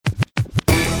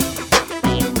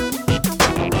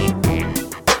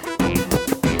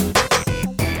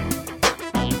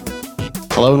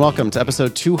Hello and welcome to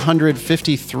episode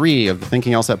 253 of the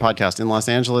Thinking LSAT podcast in Los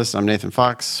Angeles. I'm Nathan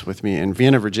Fox. With me in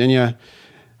Vienna, Virginia,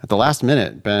 at the last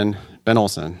minute, Ben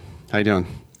Olson. How you doing?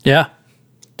 Yeah,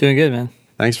 doing good, man.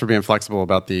 Thanks for being flexible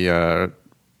about the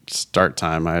start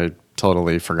time. I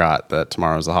totally forgot that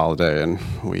tomorrow's a holiday, and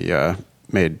we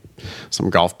made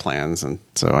some golf plans, and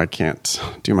so I can't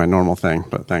do my normal thing,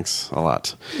 but thanks a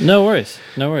lot. No worries.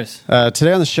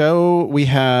 Today on the show, we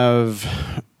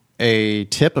have a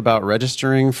tip about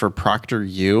registering for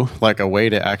ProctorU, like a way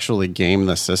to actually game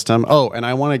the system. Oh, and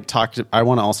I want to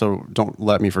also, don't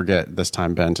let me forget this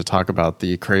time, Ben, to talk about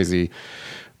the crazy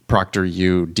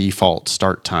ProctorU default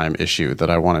start time issue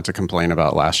that I wanted to complain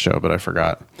about last show, but I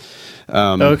forgot.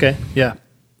 Okay, yeah.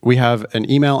 We have an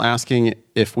email asking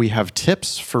if we have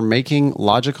tips for making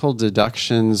logical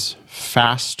deductions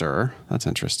faster. That's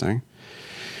interesting.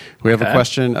 We have a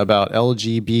question about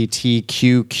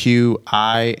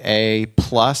LGBTQIA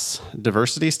plus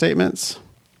diversity statements.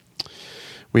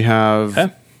 We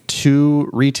have two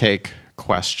retake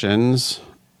questions.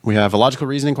 We have a logical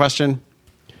reasoning question.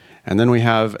 And then we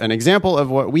have an example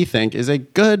of what we think is a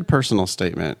good personal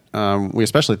statement. We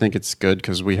especially think it's good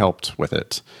because we helped with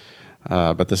it.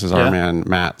 But this is our man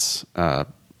Matt's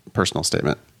personal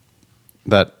statement.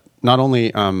 That not only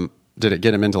did it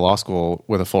get him into law school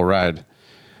with a full ride,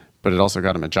 but it also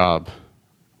got him a job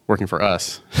working for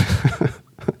us.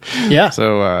 Yeah.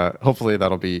 So hopefully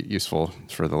that'll be useful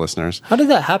for the listeners. How did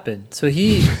that happen? So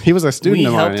he was a student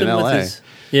of mine in LA.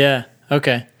 Yeah.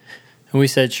 Okay. And we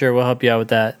said, sure, we'll help you out with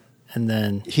that. And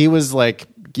then he was like,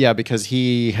 yeah, because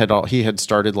he had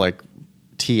started like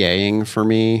TAing for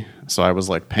me. So I was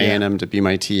like paying him to be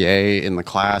my TA in the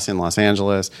class in Los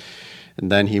Angeles.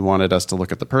 And then he wanted us to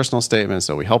look at the personal statement.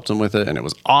 So we helped him with it, and it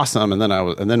was awesome. And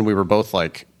then we were both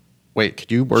like, wait,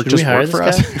 could you work for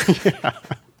us? Yeah.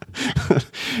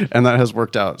 And that has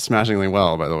worked out smashingly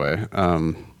well, by the way.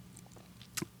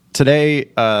 Today,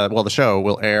 the show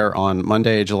will air on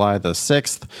Monday, July the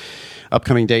 6th.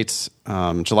 Upcoming dates,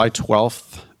 July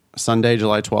 12th, Sunday,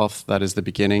 July 12th. That is the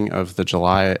beginning of the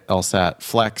July LSAT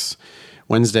Flex.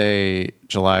 Wednesday,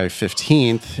 July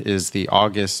 15th is the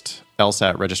August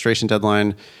LSAT registration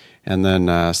deadline. And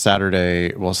then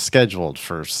scheduled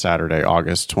for Saturday,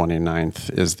 August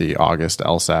 29th is the August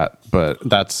LSAT.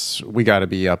 But we got to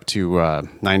be up to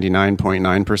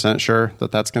 99.9% sure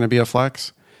that that's going to be a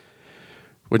flex.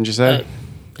 Wouldn't you say?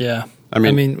 Yeah. I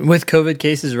mean, with COVID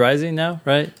cases rising now,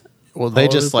 right? Well, they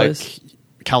just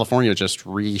California just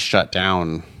shut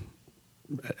down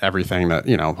everything that,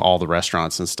 all the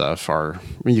restaurants and stuff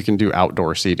you can do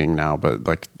outdoor seating now, but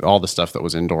like all the stuff that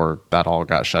was indoor, that all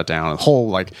got shut down. The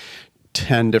whole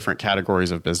 10 different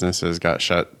categories of businesses got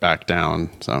shut back down.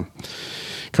 So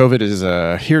COVID is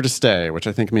here to stay, which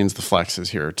I think means the flex is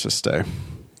here to stay.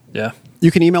 Yeah.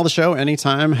 You can email the show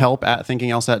anytime,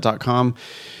 help@thinkinglsat.com.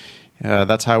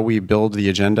 That's how we build the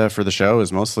agenda for the show,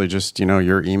 is mostly just,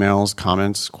 your emails,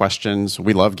 comments, questions.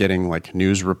 We love getting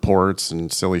news reports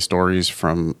and silly stories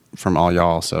from all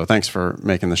y'all. So thanks for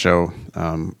making the show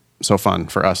so fun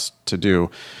for us to do.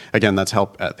 Again, that's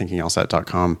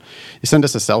help@thinkinglsat.com. You send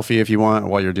us a selfie if you want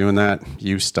while you're doing that.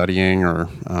 You studying, or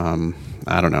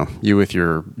I don't know, you with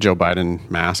your Joe Biden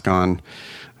mask on,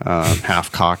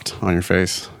 half cocked on your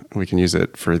face. We can use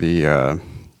it for the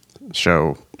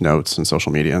show notes and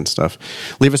social media and stuff.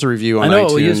 Leave us a review on iTunes. I know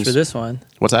what we'll use for this one.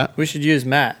 What's that? We should use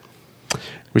Matt.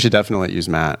 We should definitely use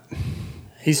Matt.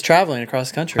 He's traveling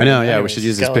across the country. I know, yeah. We should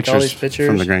use his pictures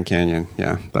from the Grand Canyon.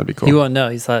 Yeah, that'd be cool. He won't know.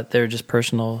 He thought they were just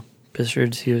personal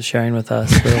pictures he was sharing with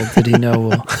us. Little did he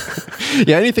know.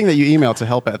 Yeah, anything that you email to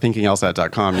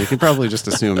help@thinkinglsat.com, you can probably just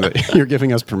assume that you're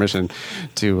giving us permission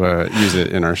to use it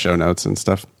in our show notes and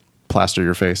stuff. Plaster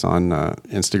your face on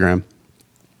Instagram.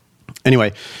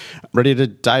 Anyway, ready to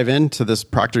dive into this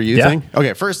ProctorU thing?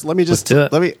 Okay, first let me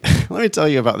tell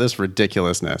you about this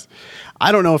ridiculousness.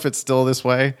 I don't know if it's still this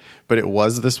way, but it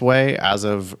was this way as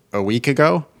of a week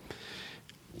ago.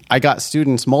 I got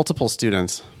multiple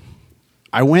students.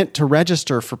 I went to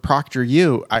register for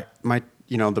ProctorU.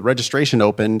 The registration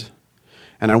opened,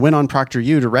 and I went on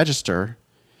ProctorU to register,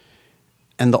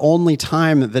 and the only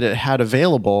time that it had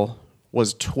available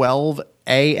was 12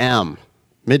 a.m.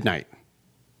 midnight.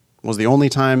 Was the only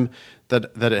time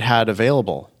that it had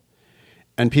available.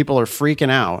 And people are freaking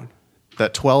out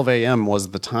that 12 a.m. was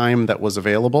the time that was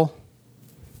available.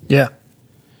 Yeah.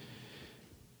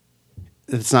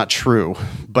 It's not true,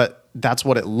 but that's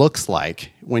what it looks like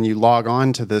when you log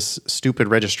on to this stupid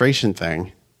registration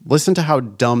thing. Listen to how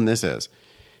dumb this is.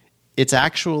 It's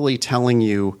actually telling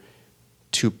you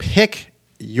to pick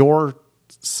a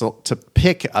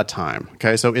time.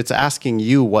 Okay, so it's asking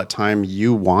you what time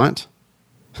you want.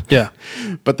 Yeah.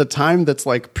 But the time that's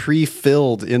like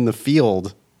pre-filled in the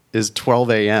field is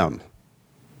 12 a.m.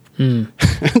 And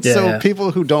so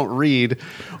people who don't read,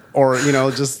 or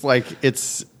just like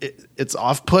it's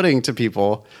off-putting to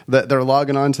people that they're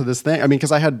logging on to this thing. I mean,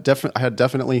 because I had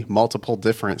definitely multiple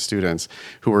different students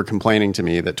who were complaining to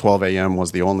me that 12 a.m.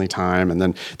 was the only time, and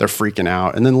then they're freaking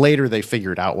out. And then later they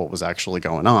figured out what was actually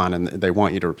going on, and they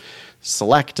want you to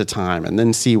select a time and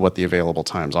then see what the available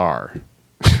times are.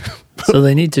 So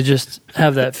they need to just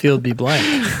have that field be blank.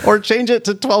 Or change it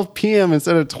to 12 p.m.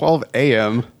 instead of 12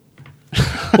 a.m.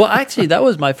 Well, actually, that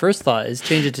was my first thought, is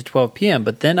change it to 12 p.m.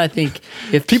 But then I think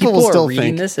if people will are still reading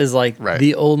think, this as like right,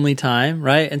 the only time,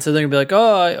 right? And so they're going to be like,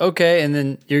 oh, okay. And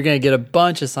then you're going to get a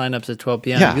bunch of signups at 12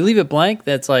 p.m. Yeah. If you leave it blank,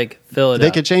 that's like, fill it They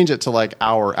up. could change it to like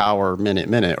hour,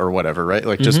 minute, or whatever, right?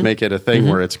 Like just make it a thing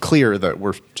where it's clear that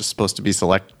we're just supposed to be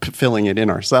filling it in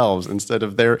ourselves instead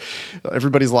of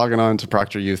everybody's logging on to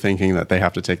ProctorU thinking that they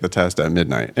have to take the test at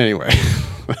midnight. Anyway.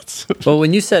 Well,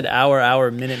 when you said hour,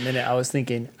 minute, I was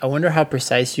thinking, I wonder how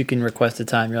precise you can request a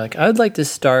time. You're like, I would like to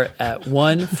start at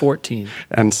 1:14.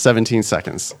 And 17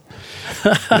 seconds.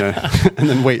 Yeah. And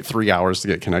then wait 3 hours to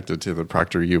get connected to the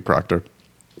ProctorU proctor.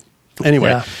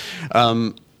 Anyway,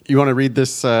 you want to read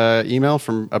this email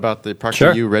about the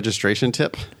ProctorU registration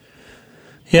tip?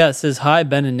 Yeah, it says, "Hi,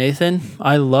 Ben and Nathan.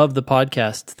 I love the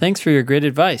podcast. Thanks for your great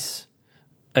advice!"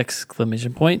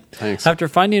 Exclamation point. Thanks. After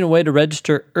finding a way to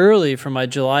register early for my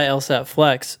July LSAT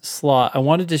Flex slot, I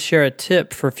wanted to share a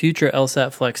tip for future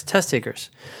LSAT Flex test takers.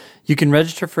 You can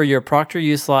register for your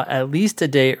ProctorU slot at least a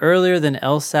day earlier than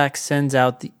LSAC sends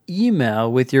out the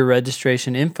email with your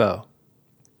registration info.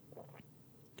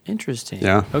 Interesting.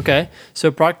 Yeah. Okay. So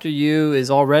ProctorU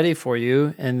is all ready for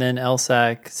you, and then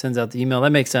LSAC sends out the email. That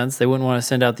makes sense. They wouldn't want to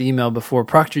send out the email before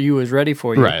ProctorU is ready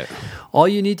for you. Right. All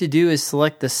you need to do is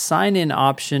select the sign-in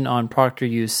option on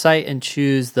ProctorU's site and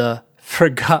choose the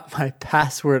 "forgot my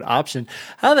password" option.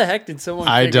 How the heck did someone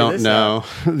figure this out? I don't know.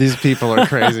 These people are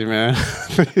crazy, man.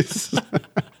 I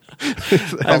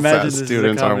imagine this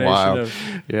students is a are combination wild. of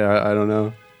Yeah, I don't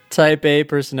know. Type A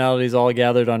personalities all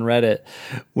gathered on Reddit.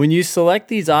 When you select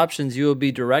these options, you will be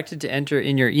directed to enter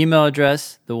in your email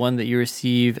address, the one that you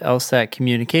receive LSAT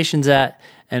communications at,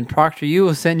 and ProctorU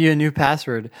will send you a new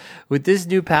password. With this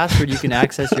new password, you can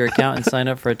access your account and sign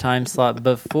up for a time slot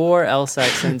before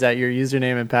LSAT sends out your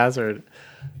username and password.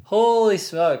 Holy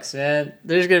smokes, man.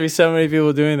 There's going to be so many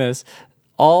people doing this.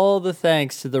 All the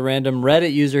thanks to the random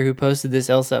Reddit user who posted this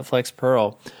LSAT Flex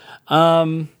Pearl.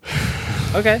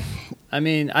 Okay. I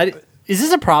mean, is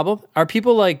this a problem? Are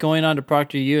people like going on to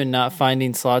ProctorU and not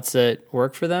finding slots that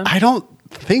work for them? I don't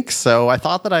think so. I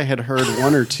thought that I had heard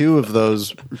one or two of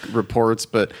those reports,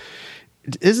 but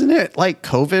isn't it like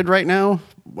COVID right now?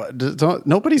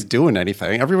 Nobody's doing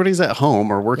anything. Everybody's at home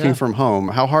or working from home.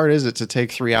 How hard is it to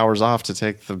take 3 hours off to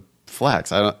take the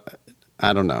Flex? I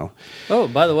don't know. Oh,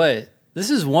 by the way, this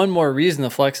is one more reason the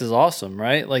Flex is awesome,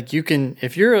 right? Like you can,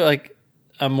 if you're like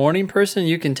a morning person,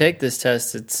 you can take this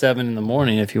test at 7 in the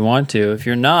morning if you want to. If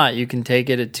you're not, you can take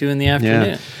it at 2 in the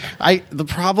afternoon. Yeah. The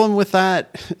problem with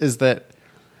that is that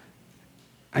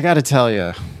I got to tell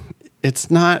you,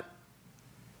 it's not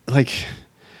like,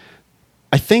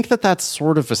 I think that that's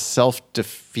sort of a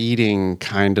self-defeating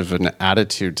kind of an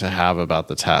attitude to have about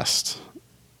the test.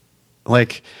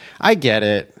 Like, I get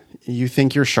it. You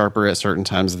think you're sharper at certain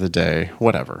times of the day,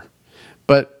 whatever.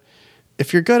 But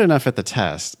if you're good enough at the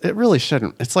test, it really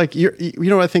shouldn't. It's like, you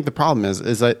know what I think the problem is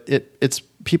that it's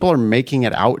people are making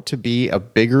it out to be a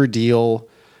bigger deal,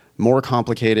 more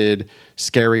complicated,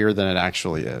 scarier than it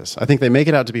actually is. I think they make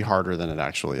it out to be harder than it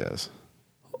actually is.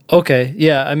 Okay,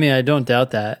 yeah, I mean, I don't doubt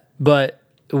that. But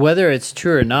whether it's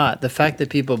true or not, the fact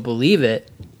that people believe it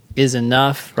is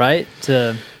enough, right?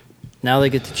 Now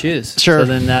they get to choose. Sure. So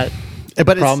then that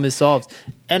problem is solved.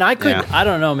 And I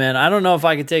don't know, man. I don't know if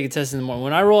I could take a test in the morning.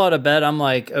 When I roll out of bed, I'm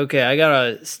like, okay, I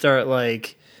got to start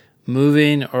like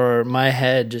moving or my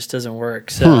head just doesn't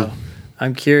work. So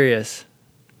I'm curious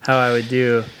how I would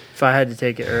do if I had to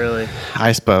take it early.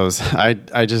 I suppose. I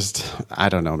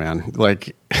don't know, man.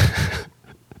 Like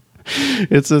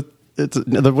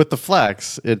with the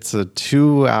Flex, it's a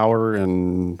 2 hour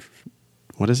and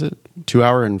what is it? 2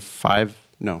 hour and 5?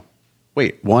 No.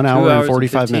 Wait, 1 hour and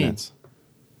 45 minutes.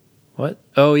 What?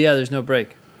 Oh, yeah, there's no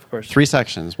break, of course. 3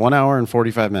 sections, 1 hour and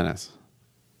 45 minutes.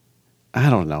 I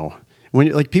don't know.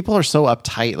 When like people are so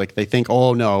uptight, like they think,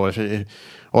 oh no,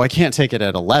 I can't take it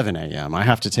at 11 a.m. I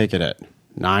have to take it at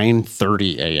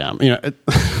 9:30 a.m. You know,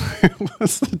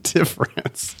 what's the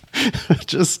difference?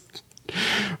 just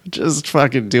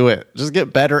fucking do it. Just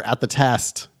get better at the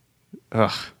test.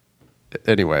 Ugh.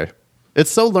 Anyway, It's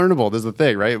so learnable. This is the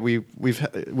thing, right?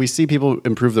 We see people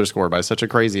improve their score by such a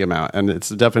crazy amount, and it's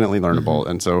definitely learnable.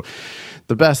 And so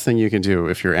the best thing you can do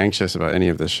if you're anxious about any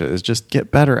of this shit is just get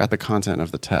better at the content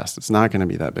of the test. It's not going to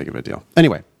be that big of a deal.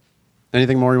 Anyway,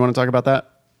 anything more you want to talk about that?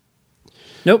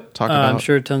 Nope. I'm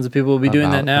sure tons of people will be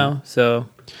doing that now. So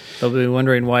they'll be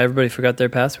wondering why everybody forgot their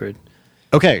password.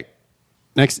 Okay.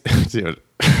 Next. Dude.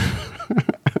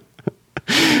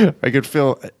 I could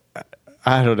feel,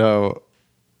 I don't know.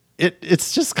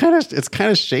 It's just kind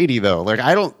of shady though. Like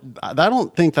I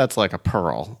don't think that's like a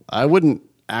pearl. I wouldn't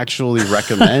actually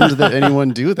recommend that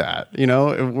anyone do that. You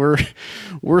know,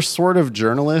 we're sort of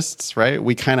journalists, right?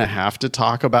 We kind of have to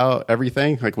talk about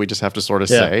everything. Like we just have to sort of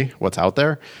say what's out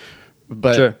there.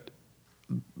 But sure.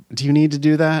 Do you need to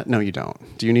do that? No, you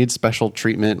don't. Do you need special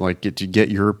treatment? Like, do you get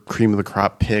your cream of the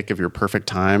crop pick of your perfect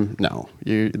time? No.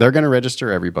 They're going to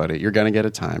register everybody. You're going to get a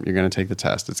time. You're going to take the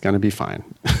test. It's going to be fine.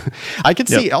 I could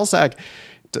see LSAC.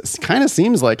 Kind of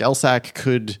seems like LSAC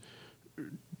could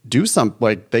do something.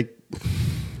 Like they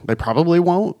probably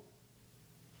won't.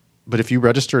 But if you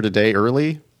registered a day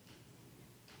early,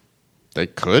 they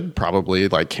could probably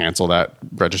like cancel that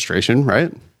registration,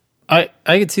 right? I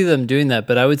could see them doing that,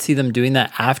 but I would see them doing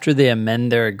that after they amend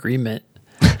their agreement.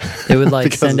 They would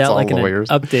like send out like an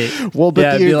update. Well,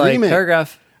 but the agreement, like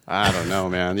paragraph. I don't know,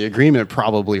 man. The agreement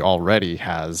probably already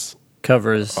has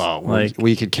covers. Like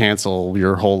we could cancel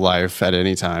your whole life at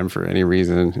any time for any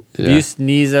reason. If you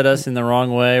sneeze at us in the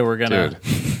wrong way, we're gonna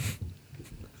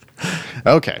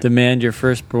demand your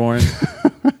firstborn.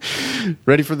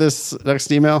 Ready for this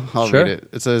next email? I'll read it.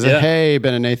 It says, Hey,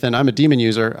 Ben and Nathan, I'm a Daemon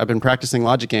user. I've been practicing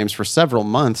logic games for several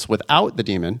months without the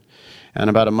Daemon, and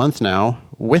about a month now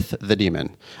with the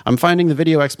Daemon. I'm finding the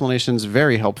video explanations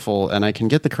very helpful, and I can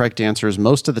get the correct answers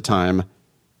most of the time,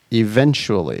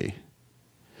 eventually.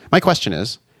 My question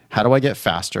is, how do I get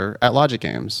faster at logic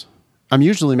games? I'm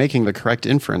usually making the correct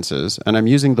inferences, and I'm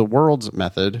using the worlds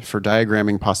method for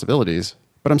diagramming possibilities,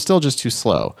 but I'm still just too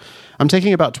slow. I'm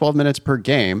taking about 12 minutes per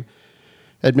game.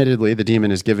 Admittedly, the Daemon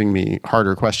is giving me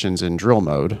harder questions in drill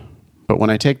mode, but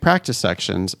when I take practice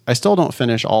sections, I still don't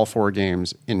finish all 4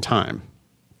 games in time.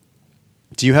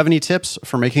 Do you have any tips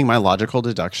for making my logical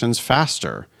deductions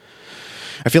faster?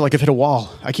 I feel like I've hit a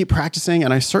wall. I keep practicing,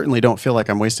 and I certainly don't feel like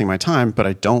I'm wasting my time, but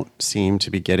I don't seem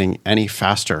to be getting any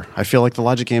faster. I feel like the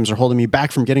logic games are holding me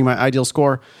back from getting my ideal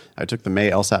score. I took the May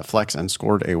LSAT Flex and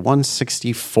scored a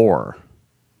 164.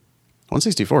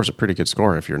 164 is a pretty good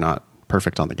score if you're not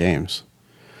perfect on the games.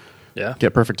 Yeah.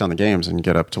 Get perfect on the games and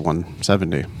get up to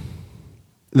 170.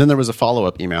 Then there was a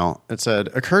follow-up email. It said,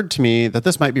 occurred to me that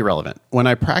this might be relevant. When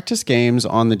I practice games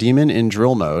on the Daemon in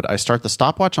drill mode, I start the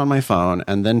stopwatch on my phone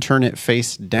and then turn it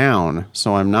face down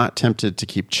so I'm not tempted to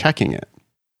keep checking it.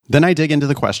 Then I dig into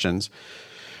the questions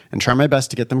and try my best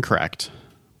to get them correct,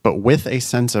 but with a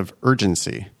sense of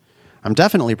urgency. I'm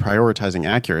definitely prioritizing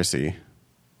accuracy,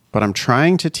 but I'm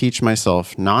trying to teach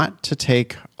myself not to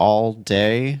take all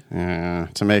day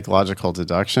to make logical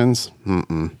deductions.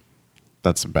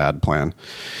 That's a bad plan.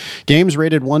 Games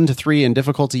rated 1 to 3 in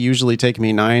difficulty usually take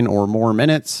me 9 or more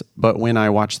minutes, but when I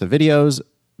watch the videos,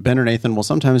 Ben or Nathan will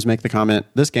sometimes make the comment,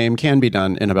 this game can be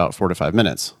done in about 4 to 5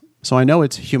 minutes. So I know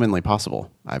it's humanly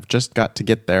possible. I've just got to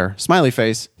get there. Smiley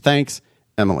face. Thanks,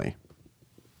 Emily.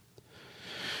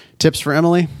 Tips for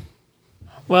Emily?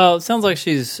 Well, it sounds like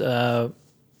she's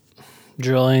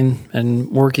drilling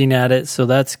and working at it, so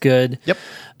that's good. Yep.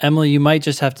 Emily, you might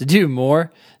just have to do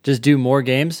more. Just do more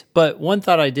games. But one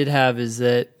thought I did have is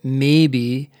that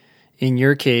maybe in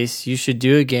your case, you should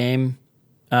do a game.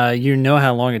 You know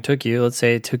how long it took you. Let's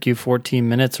say it took you 14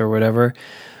 minutes or whatever.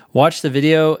 Watch the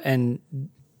video and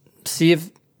see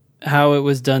how it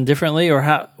was done differently,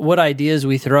 or what ideas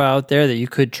we throw out there that you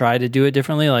could try to do it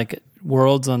differently, like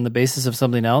worlds on the basis of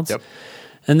something else. Yep.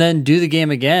 And then do the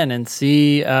game again and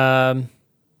see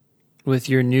with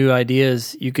your new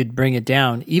ideas, you could bring it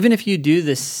down. Even if you do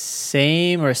the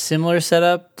same or similar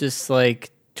setup, just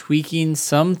like tweaking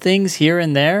some things here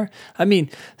and there. I mean,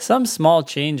 some small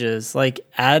changes, like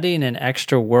adding an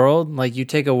extra world, like you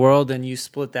take a world and you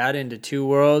split that into 2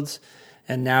 worlds,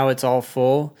 and now it's all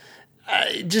full.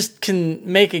 It just can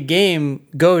make a game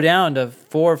go down to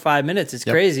 4 or 5 minutes. It's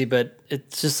crazy, but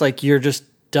it's just like you're just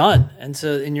done.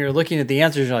 And you're looking at the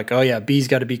answers, you're like, oh yeah, B's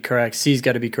got to be correct, C's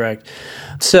got to be correct.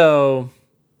 So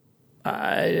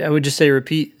I would just say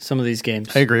repeat some of these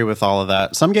games. I agree with all of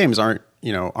that. Some games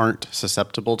aren't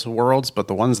susceptible to worlds, but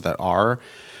the ones that are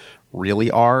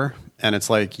really are. And it's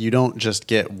like you don't just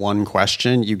get one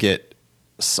question, you get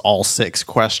all 6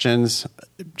 questions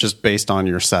just based on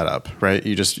your setup, right?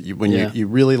 You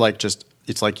really like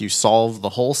it's like you solve the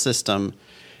whole system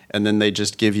and then they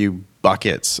just give you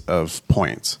buckets of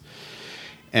points.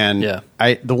 And Yeah.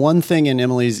 the one thing in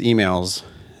Emily's emails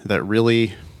that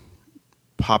really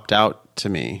popped out to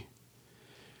me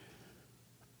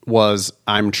was,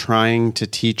 I'm trying to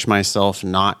teach myself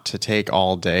not to take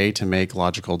all day to make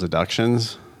logical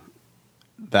deductions.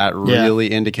 That really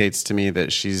indicates to me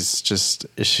that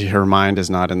her mind is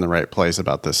not in the right place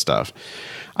about this stuff.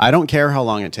 I don't care how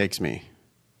long it takes me.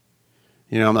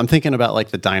 You know, I'm thinking about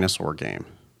like the dinosaur game.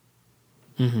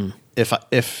 Mm-hmm.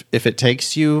 If it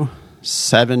takes you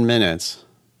 7 minutes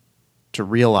to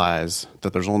realize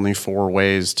that there's only 4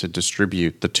 ways to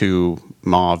distribute the 2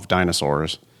 mauve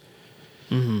dinosaurs,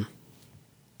 mm-hmm.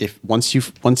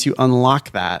 once you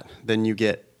unlock that, then you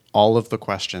get all of the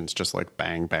questions just like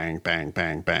bang, bang, bang,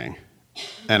 bang, bang.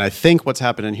 And I think what's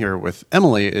happening here with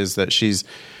Emily is that she's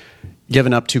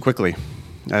given up too quickly.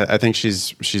 I think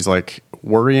she's like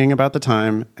worrying about the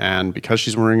time, and because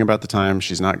she's worrying about the time,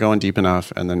 she's not going deep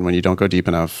enough. And then when you don't go deep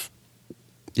enough,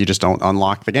 you just don't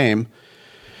unlock the game.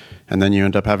 And then you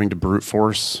end up having to brute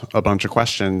force a bunch of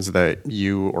questions that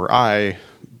you or I,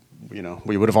 you know,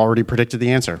 we would have already predicted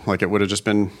the answer. Like it would have just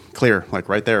been clear, like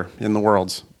right there in the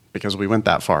worlds, because we went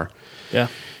that far. Yeah.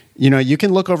 You know, you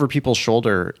can look over people's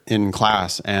shoulder in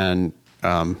class, and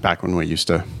back when we used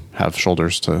to have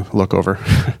shoulders to look over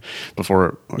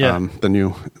before the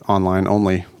new online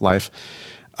only life,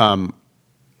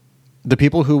 the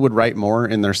people who would write more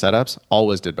in their setups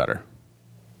always did better.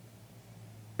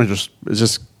 It's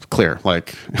just clear,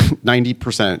 like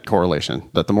 90% correlation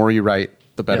that the more you write,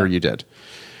 the better you did.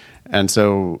 And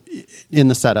so in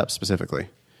the setup specifically,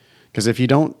 because if you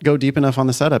don't go deep enough on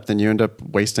the setup, then you end up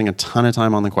wasting a ton of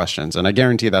time on the questions. And I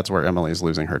guarantee that's where Emily's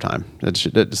losing her time.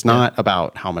 It's not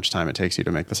about how much time it takes you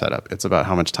to make the setup. It's about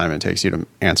how much time it takes you to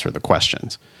answer the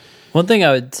questions. One thing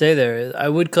I would say there is, I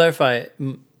would clarify,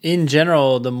 in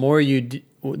general, the more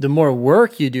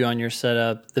work you do on your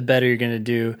setup, the better you're going to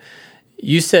do.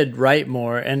 You said write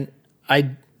more, and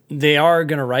they are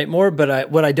going to write more, but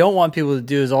what I don't want people to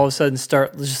do is all of a sudden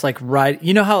start just like write.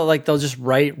 You know how like they'll just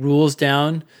write rules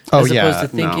down as opposed to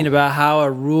thinking about how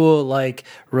a rule like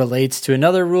relates to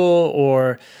another rule,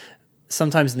 or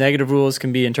sometimes negative rules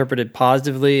can be interpreted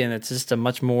positively, and it's just a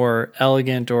much more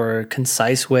elegant or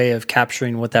concise way of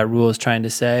capturing what that rule is trying to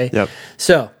say. Yep.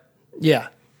 So, yeah,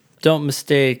 don't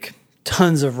mistake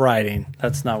tons of writing.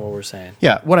 That's not what we're saying.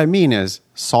 Yeah, what I mean is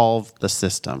solve the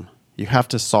system. You have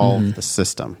to solve the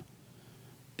system.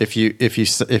 If you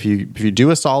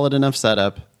do a solid enough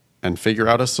setup and figure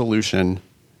out a solution,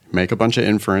 make a bunch of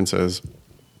inferences,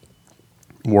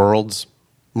 worlds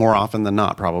more often than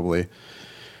not probably,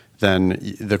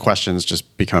 then the questions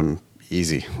just become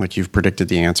easy. Like you've predicted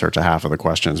the answer to half of the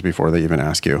questions before they even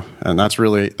ask you, and that's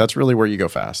really where you go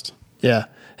fast. Yeah.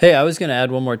 Hey, I was going to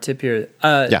add one more tip here.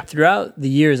 Throughout the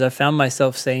years, I found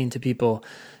myself saying to people,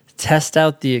 test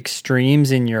out the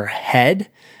extremes in your head.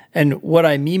 And what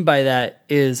I mean by that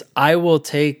is I will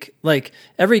take, like,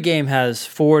 every game has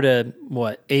 4 to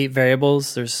 8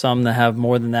 variables. There's some that have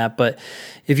more than that. But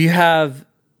if you have,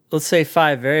 let's say,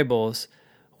 5 variables,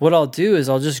 what I'll do is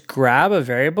I'll just grab a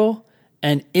variable,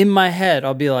 and in my head,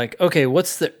 I'll be like, okay,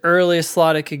 what's the earliest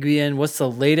slot it could be in? What's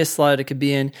the latest slot it could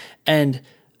be in? And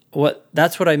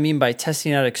that's what I mean by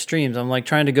testing out extremes. I'm like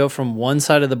trying to go from one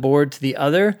side of the board to the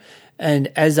other.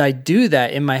 And as I do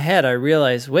that in my head, I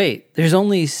realize, wait, there's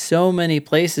only so many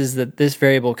places that this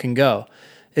variable can go.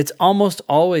 It's almost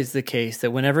always the case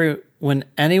that when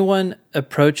anyone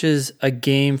approaches a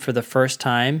game for the first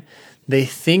time, they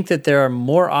think that there are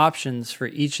more options for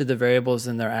each of the variables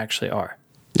than there actually are.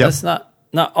 Yep. That's not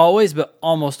always, but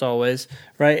almost always,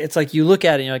 right? It's like you look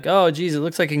at it and you're like, oh, geez, it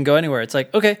looks like it can go anywhere. It's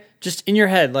like, okay, just in your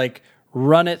head, like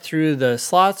run it through the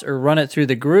slots or run it through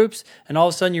the groups, and all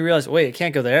of a sudden you realize, wait, it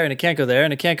can't go there, and it can't go there,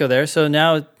 and it can't go there. So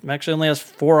now it actually only has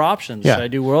 4 options. Yeah. Should I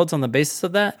do worlds on the basis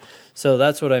of that? So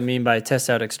that's what I mean by test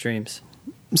out extremes.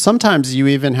 Sometimes you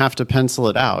even have to pencil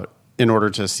it out in order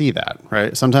to see that,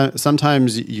 right?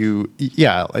 Sometimes you're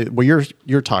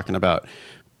talking about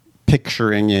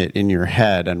picturing it in your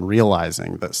head and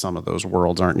realizing that some of those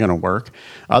worlds aren't going to work.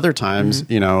 Other times,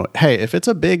 hey, if it's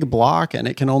a big block and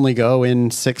it can only go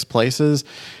in 6 places,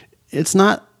 it's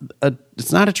not a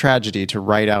tragedy to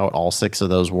write out all 6 of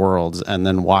those worlds and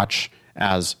then watch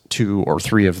as 2 or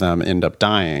 3 of them end up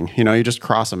dying. You just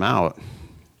cross them out.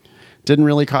 Didn't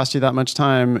really cost you that much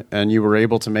time, and you were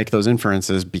able to make those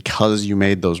inferences because you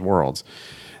made those worlds.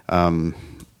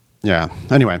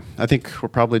 Anyway, I think we're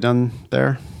probably done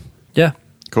there. Yeah.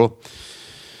 Cool.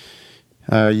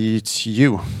 It's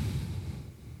you.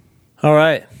 All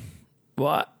right.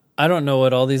 Well, I don't know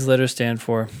what all these letters stand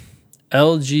for.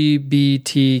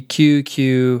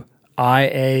 LGBTQQIA+.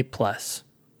 IA+.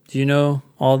 Do you know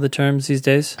all the terms these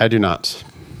days? I do not.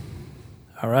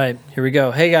 All right, here we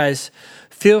go. Hey, guys,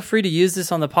 feel free to use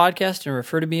this on the podcast and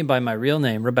refer to me by my real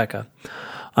name, Rebecca.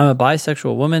 I'm a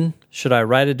bisexual woman. Should I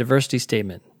write a diversity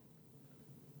statement?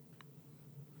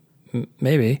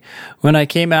 Maybe. When I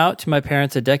came out to my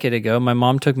parents a decade ago, my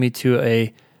mom took me to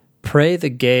a Pray the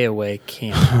Gay Away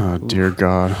camp. Oh, dear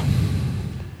God.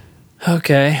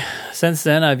 Okay. Since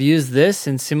then, I've used this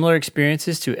and similar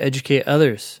experiences to educate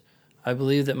others. I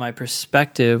believe that my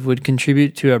perspective would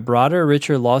contribute to a broader,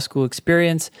 richer law school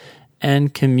experience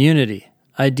and community.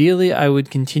 Ideally, I would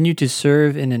continue to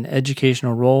serve in an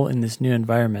educational role in this new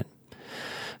environment.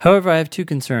 However, I have two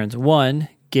concerns. One,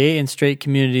 gay and straight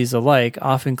communities alike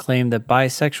often claim that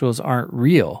bisexuals aren't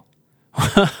real.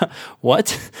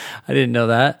 What? I didn't know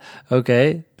that.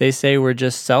 Okay. They say we're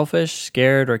just selfish,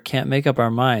 scared, or can't make up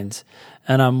our minds.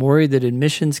 And I'm worried that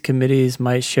admissions committees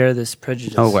might share this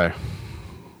prejudice. No way.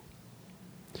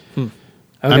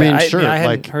 Okay. I mean, sure. I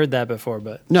hadn't heard that before,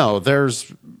 but no,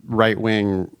 there's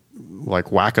right-wing like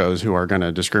wackos who are going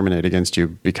to discriminate against you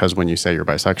because when you say you're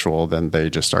bisexual, then they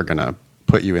just are going to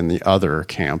put you in the other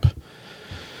camp.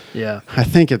 yeah. I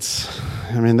think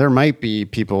there might be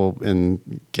people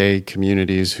in gay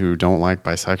communities who don't like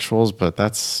bisexuals, but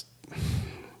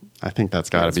I think that's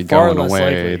got to be going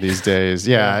away these days.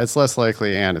 Yeah, it's less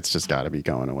likely, and it's just got to be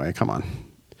going away. Come on.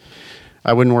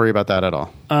 I wouldn't worry about that at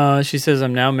all. She says,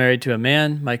 I'm now married to a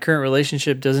man. My current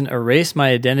relationship doesn't erase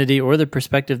my identity or the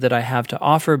perspective that I have to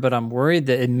offer, but I'm worried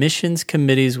that admissions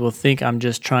committees will think I'm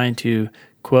just trying to,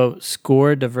 quote,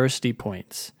 score diversity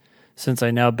points, since I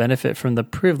now benefit from the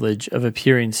privilege of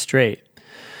appearing straight.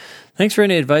 Thanks for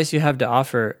any advice you have to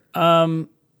offer. I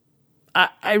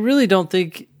really don't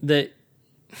think that...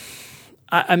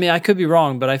 I mean, I could be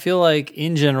wrong, but I feel like,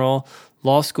 in general,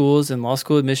 law schools and law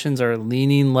school admissions are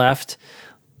leaning left.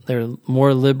 They're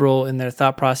more liberal in their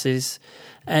thought process.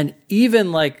 And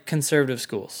even like conservative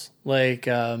schools, like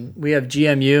we have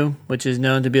GMU, which is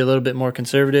known to be a little bit more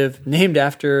conservative, named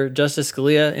after Justice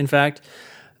Scalia, in fact.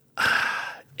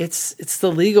 It's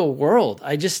the legal world.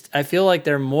 I feel like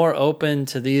they're more open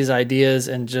to these ideas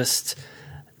and just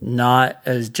not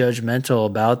as judgmental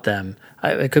about them.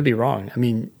 I could be wrong. I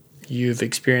mean, you've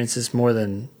experienced this more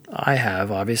than I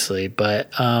have, obviously, but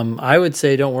I would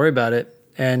say don't worry about it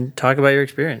and talk about your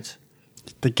experience.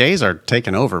 The gays are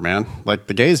taking over, man. Like,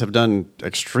 the gays have done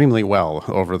extremely well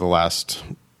over the last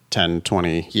 10,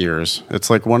 20 years. It's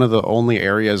like one of the only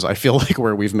areas I feel like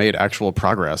where we've made actual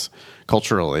progress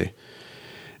culturally.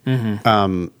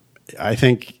 Mm-hmm. I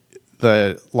think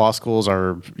the law schools they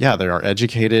are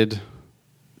educated,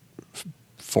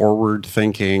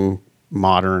 forward-thinking,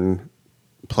 modern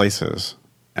places.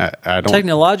 I don't...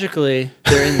 Technologically,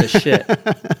 they're in the shit.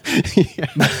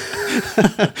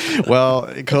 Well,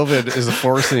 COVID is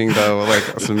forcing, though,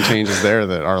 like some changes there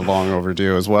that are long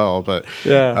overdue as well. But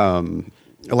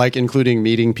like including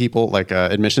meeting people, like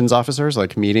admissions officers,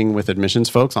 like meeting with admissions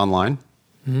folks online.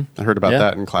 Mm-hmm. I heard about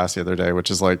that in class the other day,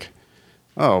 which is like,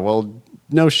 oh, well,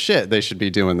 no shit, they should be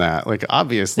doing that. Like,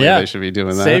 obviously, they should be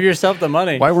doing that. Save yourself the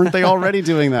money. Why weren't they already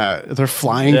doing that? They're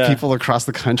flying people across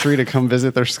the country to come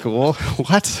visit their school.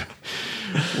 What?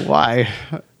 Why?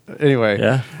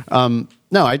 Anyway,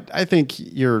 no, I think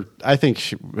I think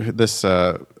she's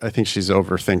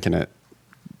overthinking it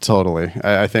totally.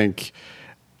 I think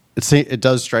it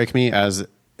does strike me as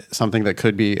something that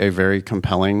could be a very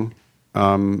compelling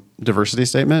diversity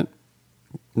statement.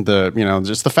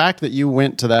 Just the fact that you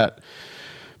went to that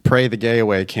Pray the Gay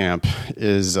Away camp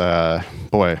is,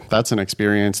 that's an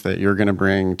experience that you're going to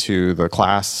bring to the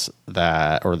class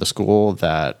or the school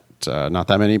that not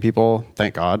that many people,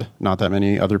 thank God, not that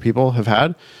many other people have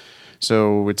had.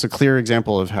 So it's a clear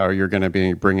example of how you're going to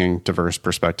be bringing diverse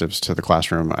perspectives to the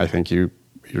classroom. I think you're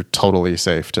totally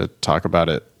safe to talk about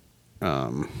it.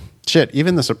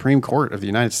 Even the Supreme Court of the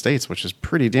United States, which is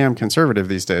pretty damn conservative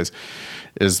these days,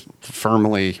 is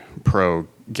firmly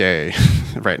pro-gay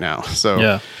right now.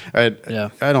 So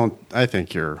I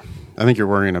think you're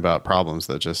worrying about problems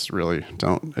that just really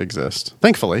don't exist.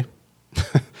 Thankfully,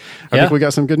 I think we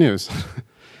got some good news.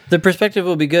 The perspective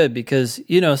will be good because,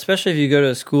 especially if you go to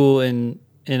a school in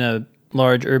a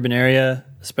large urban area,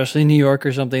 especially New York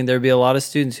or something, there'd be a lot of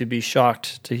students who'd be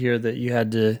shocked to hear that you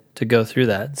had to go through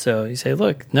that. So you say,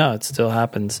 look, no, it still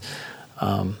happens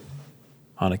on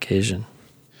occasion.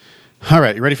 All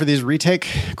right. You ready for these retake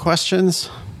questions?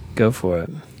 Go for it.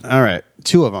 All right.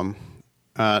 2 of them.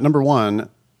 Number 1,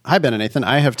 hi, Ben and Nathan.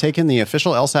 I have taken the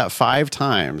official LSAT 5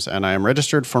 times, and I am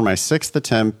registered for my 6th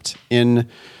attempt in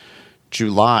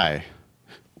July.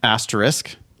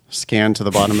 Asterisk. scan to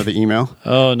the bottom of the email.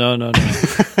 Oh, no.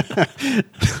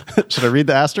 Should I read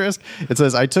the asterisk? It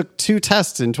says, I took 2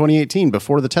 tests in 2018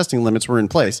 before the testing limits were in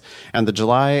place, and the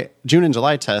June and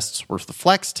July tests were the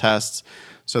flex tests,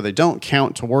 so they don't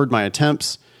count toward my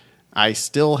attempts. I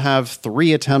still have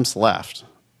 3 attempts left.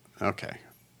 Okay.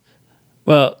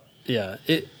 Well, yeah.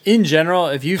 In general,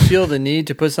 if you feel the need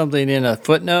to put something in a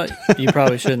footnote, you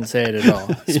probably shouldn't say it at all,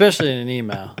 especially in an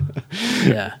email.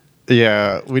 Yeah.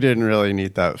 Yeah, we didn't really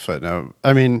need that footnote.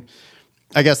 I mean,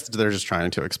 I guess they're just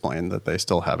trying to explain that they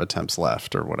still have attempts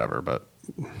left or whatever, but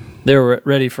they're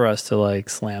ready for us to like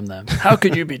slam them. How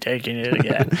could you be taking it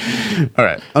again? All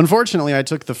right. Unfortunately, I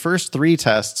took the first 3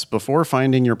 tests before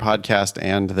finding your podcast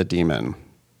and the demon.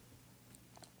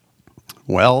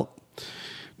 Well,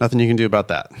 nothing you can do about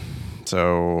that.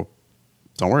 So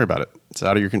don't worry about it. It's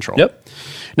out of your control. Yep.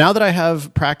 Now that I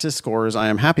have practice scores I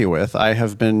am happy with, I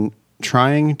have been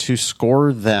trying to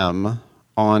score them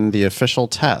on the official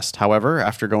test. However,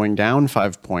 after going down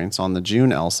 5 points on the June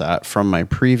LSAT from my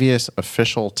previous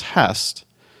official test,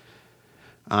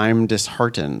 I'm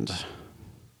disheartened.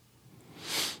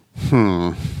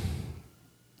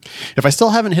 If I still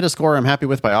haven't hit a score I'm happy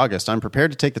with by August, I'm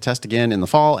prepared to take the test again in the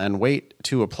fall and wait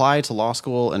to apply to law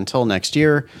school until next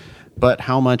year. But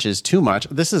how much is too much?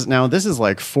 This is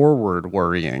like forward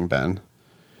worrying, Ben.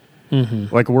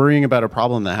 Mm-hmm. Like worrying about a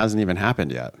problem that hasn't even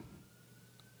happened yet.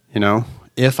 You know,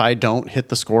 if I don't hit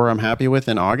the score I'm happy with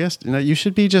in August, you know, you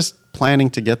should be just planning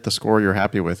to get the score you're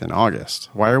happy with in August.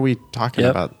 Why are we talking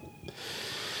about?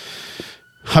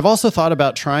 I've also thought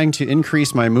about trying to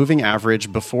increase my moving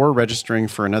average before registering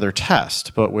for another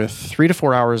test, but with 3 to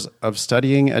 4 hours of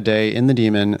studying a day in the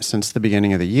demon since the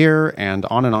beginning of the year and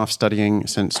on and off studying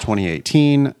since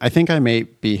 2018, I think I may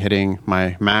be hitting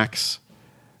my max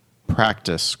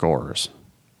practice scores.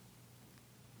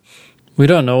 We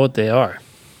don't know what they are.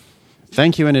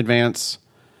 Thank you in advance,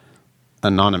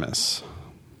 Anonymous.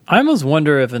 I almost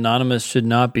wonder if Anonymous should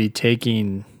not be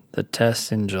taking the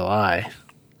test in July.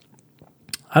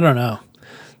 I don't know.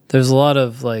 There's a lot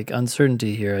of like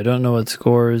uncertainty here. I don't know what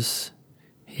scores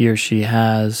he or she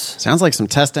has. Sounds like some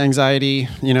test anxiety,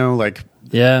 you know, like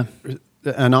yeah.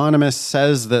 Anonymous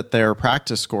says that their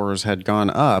practice scores had gone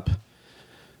up,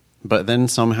 but then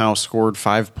somehow scored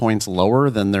 5 points lower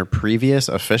than their previous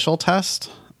official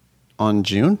test on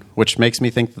June, which makes me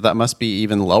think that must be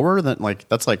even lower than like,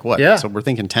 that's like what? Yeah. So we're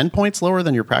thinking 10 points lower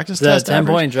than your practice test. That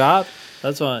 10-point drop?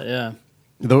 That's what, yeah.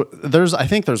 I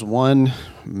think there's one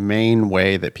main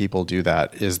way that people do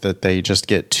that is that they just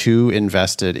get too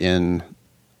invested in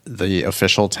the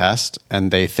official test and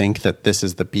they think that this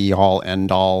is the be all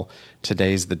end all.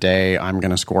 Today's the day. I'm going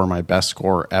to score my best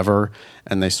score ever.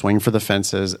 And they swing for the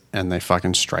fences and they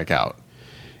fucking strike out.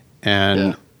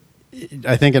 And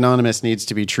I think Anonymous needs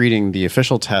to be treating the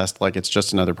official test like it's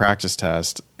just another practice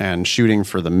test and shooting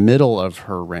for the middle of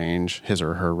her range, his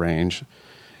or her range.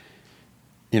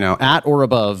 You know, at or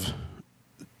above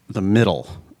the middle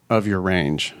of your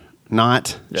range,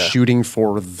 not shooting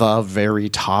for the very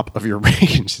top of your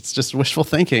range. It's just wishful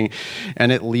thinking. And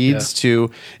it leads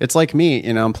to, it's like me,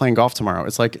 you know, I'm playing golf tomorrow.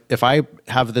 It's like if I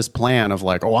have this plan of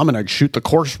like, oh, I'm going to shoot the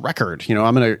course record, you know,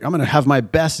 I'm going to have my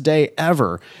best day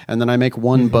ever. And then I make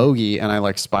one bogey and I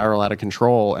like spiral out of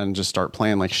control and just start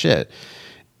playing like shit.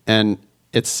 And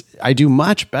I do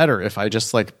much better if I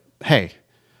just like, hey,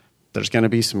 there's going to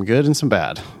be some good and some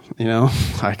bad, you know,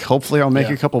 like hopefully I'll make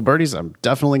a couple birdies. I'm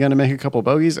definitely going to make a couple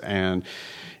bogeys and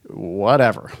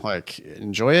whatever, like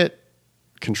enjoy it,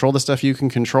 control the stuff you can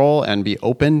control and be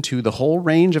open to the whole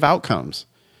range of outcomes.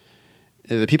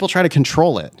 The people try to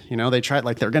control it, you know, they try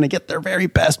like they're going to get their very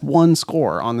best one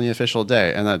score on the official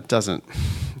day. And it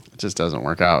just doesn't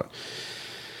work out.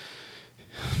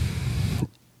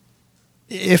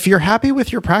 If you're happy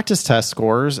with your practice test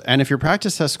scores, and if your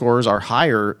practice test scores are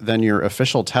higher than your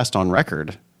official test on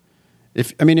record,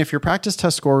 if your practice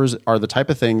test scores are the type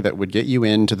of thing that would get you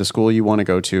into the school you want to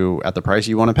go to at the price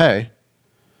you want to pay,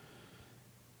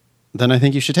 then I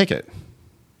think you should take it.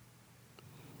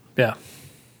 Yeah.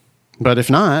 But if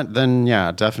not, then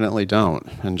yeah, definitely don't,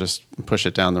 and just push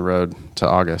it down the road to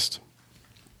August.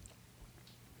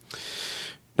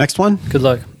 Next one. Good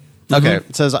luck. Okay.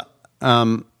 It says,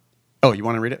 oh, you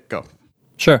want to read it? Go.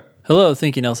 Sure. Hello,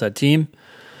 Thinking LSAT team.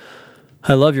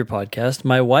 I love your podcast.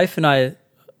 My wife and I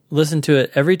listen to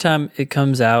it every time it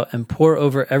comes out and pour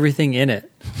over everything in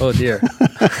it. Oh, dear.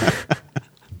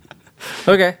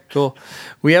 Okay, cool.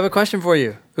 We have a question for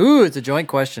you. Ooh, it's a joint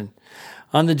question.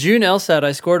 On the June LSAT,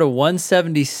 I scored a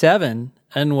 177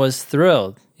 and was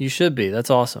thrilled. You should be.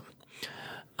 That's awesome.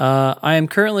 I am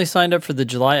currently signed up for the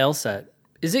July LSAT.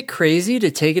 Is it crazy to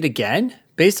take it again?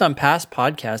 based on past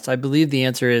podcasts, I believe the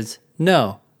answer is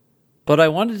no. But I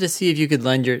wanted to see if you could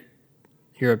lend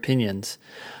your opinions.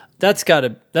 That's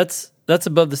above the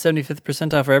 75th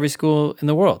percentile for every school in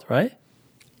the world, right?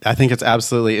 I think it's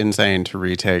absolutely insane to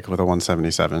retake with a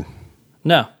 177.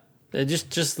 No,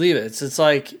 just leave it. It's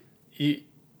like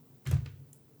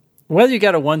whether you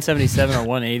got a 177 or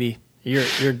 180,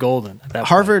 you're golden at that point.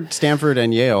 Harvard, Stanford,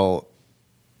 and Yale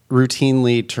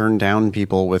routinely turn down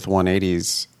people with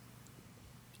 180s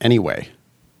anyway.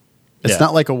 It's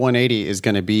not like a 180 is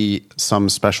going to be some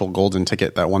special golden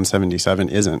ticket that 177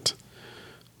 isn't.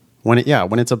 When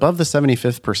it's above the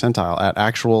 75th percentile at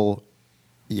actual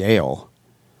Yale,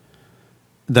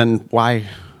 then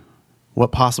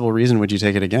what possible reason would you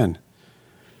take it again?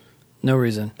 No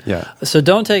reason. Yeah. So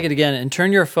don't take it again and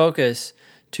turn your focus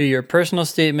to your personal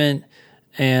statement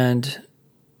and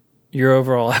your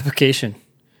overall application.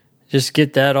 Just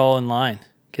get that all in line.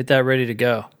 Get that ready to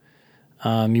go.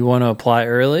 You want to apply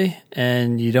early,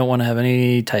 and you don't want to have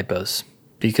any typos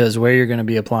because where you're going to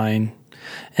be applying.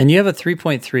 And you have a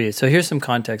 3.3. So here's some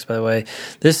context, by the way.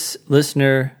 This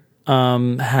listener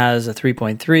has a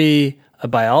 3.3, a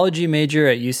biology major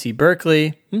at UC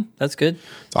Berkeley. That's good.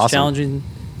 It's awesome. Challenging.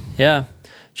 Yeah.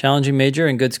 Challenging major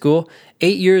and good school.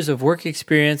 8 years of work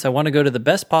experience. I want to go to the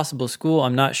best possible school.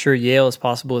 I'm not sure Yale is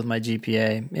possible with my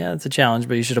GPA. Yeah, it's a challenge,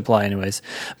 but you should apply anyways.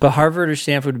 But Harvard or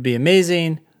Stanford would be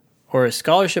amazing. Or a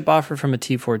scholarship offer from a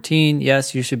T14.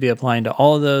 Yes, you should be applying to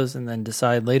all of those and then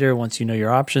decide later once you know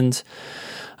your options.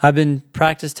 I've been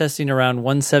practice testing around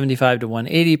 175 to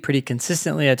 180 pretty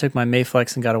consistently. I took my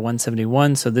Mayflex and got a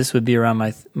 171, so this would be around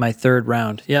my third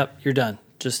round. Yep, you're done.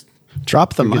 Just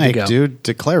drop the mic, dude.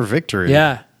 Declare victory.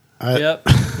 Yeah. Yep.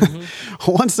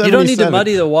 177. You don't need to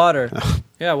muddy the water.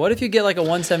 Yeah, what if you get like a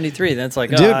 173? Then it's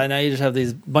like, now you just have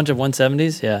these bunch of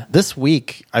 170s? Yeah. This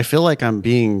week, I feel like I'm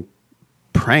being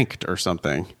pranked or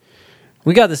something.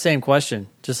 We got the same question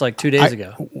just like 2 days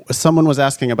ago. Someone was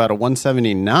asking about a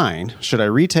 179. Should I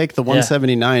retake the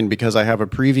 179 because I have a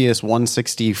previous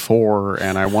 164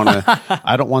 and I want to?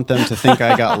 I don't want them to think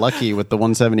I got lucky with the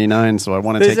 179, so I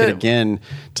want to take it again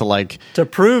to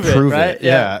prove it. Right?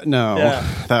 Yeah. No,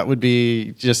 that would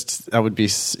be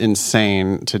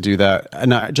insane to do that.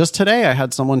 And just today, I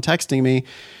had someone texting me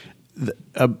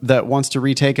that wants to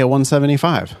retake a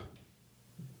 175.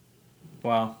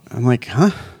 Wow. I'm like,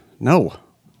 huh? No.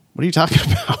 What are you talking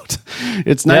about?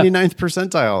 It's 99th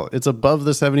percentile. It's above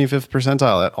the 75th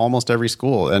percentile at almost every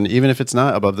school. And even if it's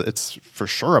not above, it's for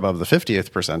sure above the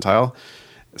 50th percentile.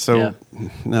 So,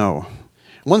 no.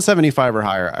 175 or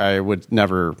higher, I would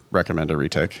never recommend a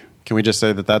retake. Can we just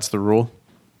say that that's the rule?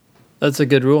 That's a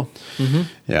good rule. Mm-hmm.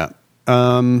 Yeah.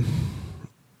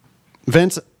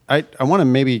 Vince, I want to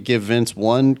maybe give Vince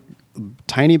one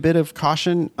tiny bit of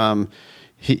caution.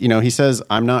 He says,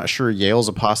 I'm not sure Yale's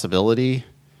a possibility,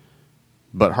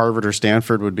 but Harvard or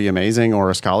Stanford would be amazing,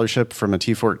 or a scholarship from a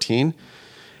T14.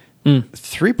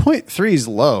 3.3 is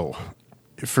low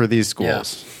for these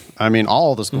schools. Yeah. I mean,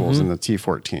 all the schools in the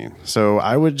T14. So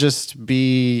I would just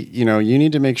be, you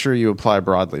need to make sure you apply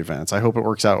broadly, Vince. I hope it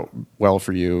works out well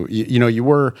for you. You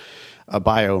were a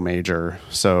bio major,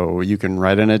 so you can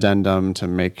write an addendum to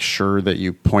make sure that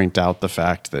you point out the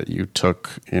fact that you took,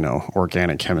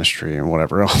 organic chemistry and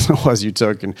whatever else it was you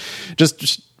took, and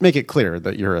just make it clear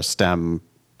that you're a STEM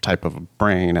type of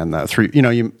brain, and that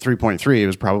 3.3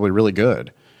 was probably really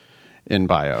good in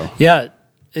bio. Yeah.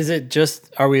 Is it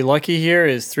just, are we lucky here?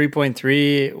 Is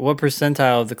 3.3, what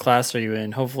percentile of the class are you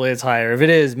in? Hopefully it's higher. If it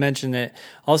is, mention it.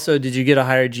 Also, did you get a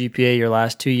higher GPA your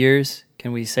last 2 years?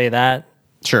 Can we say that?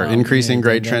 Sure. Increasing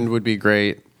grade trend would be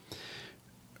great.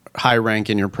 High rank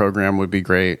in your program would be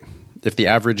great. If the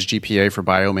average GPA for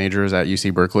bio majors at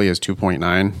UC Berkeley is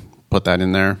 2.9, put that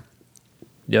in there.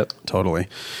 Yep. Totally.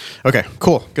 Okay,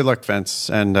 cool. Good luck,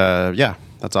 Vince. And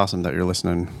that's awesome that you're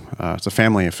listening. It's a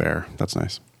family affair. That's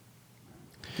nice.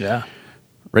 Yeah.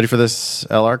 Ready for this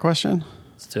LR question?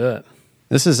 Let's do it.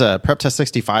 This is Prep Test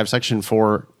 65, Section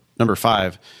 4, Number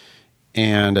 5.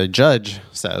 And a judge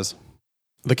says,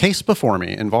 the case before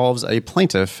me involves a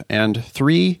plaintiff and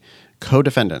 3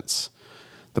 co-defendants.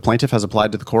 The plaintiff has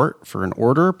applied to the court for an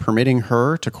order permitting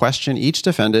her to question each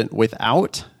defendant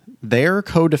without their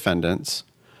co-defendants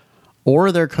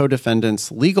or their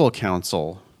co-defendants' legal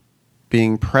counsel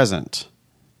being present.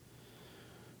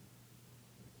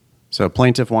 So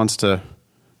plaintiff wants to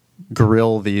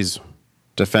grill these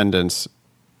defendants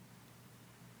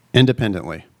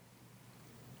independently.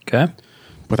 Okay.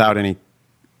 Without any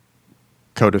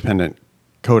co-defendant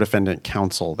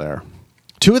counsel there.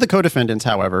 2 of the co-defendants,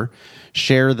 however,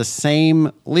 share the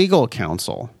same legal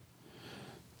counsel.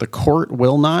 The court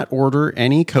will not order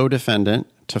any co-defendant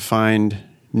to find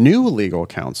new legal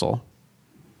counsel.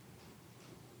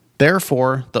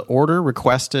 Therefore, the order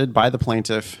requested by the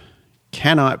plaintiff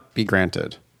cannot be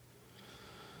granted.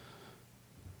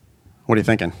 What are you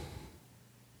thinking?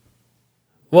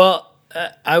 Well,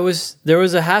 there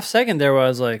was a half second there where I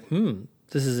was like,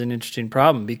 this is an interesting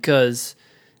problem, because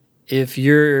if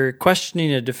you're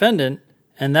questioning a defendant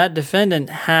and that defendant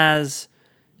has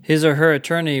his or her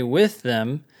attorney with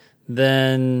them,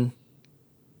 then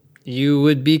you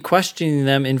would be questioning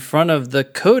them in front of the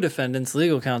co-defendant's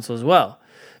legal counsel as well.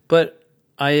 But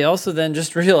I also then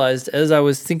just realized, as I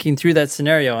was thinking through that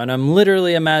scenario, and I'm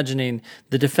literally imagining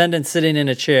the defendant sitting in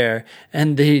a chair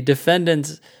and the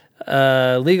defendant's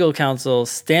legal counsel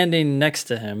standing next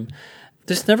to him.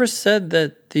 This never said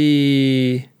that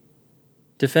the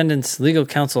defendant's legal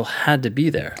counsel had to be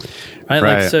there, right?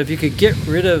 Like, so if you could get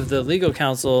rid of the legal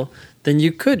counsel, then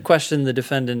you could question the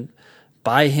defendant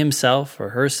by himself or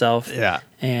herself,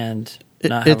 and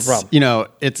not have a problem. You know,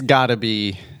 it's got to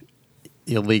be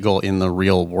illegal in the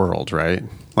real world, right?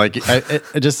 Like,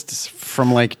 it just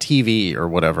from like TV or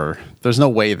whatever, there's no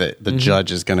way that the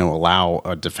judge is going to allow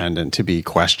a defendant to be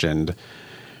questioned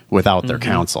without their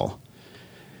counsel.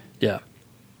 Yeah.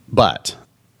 But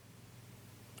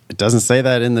it doesn't say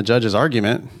that in the judge's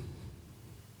argument.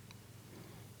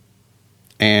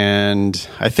 And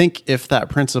I think if that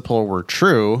principle were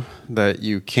true, that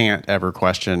you can't ever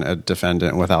question a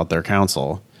defendant without their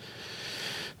counsel,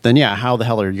 then yeah, how the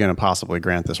hell are you going to possibly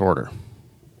grant this order?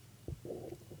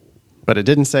 But it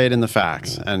didn't say it in the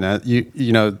facts. And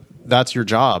you know, that's your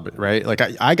job, right? Like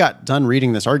I got done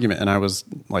reading this argument and I was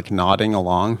like nodding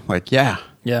along, like, yeah.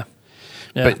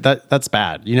 But that's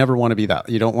bad. You never want to be that.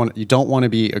 You don't want to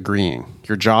be agreeing.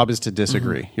 Your job is to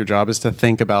disagree. Your job is to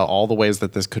think about all the ways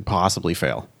that this could possibly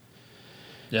fail.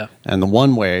 Yeah. And the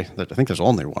one way that I think there's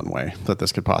only one way that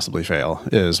this could possibly fail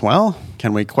is, well,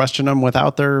 can we question them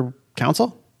without their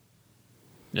counsel?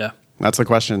 Yeah. That's the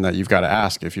question that you've got to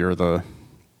ask if you're the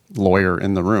lawyer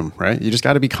in the room, right? You just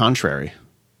got to be contrary.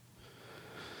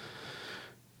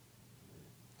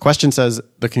 Question says,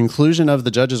 the conclusion of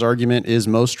the judge's argument is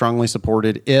most strongly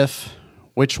supported if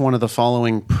which one of the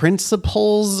following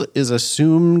principles is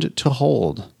assumed to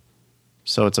hold?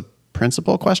 So it's a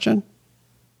principle question?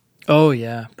 Oh,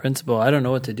 yeah. Principle. I don't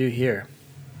know what to do here.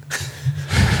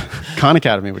 Khan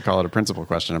Academy would call it a principle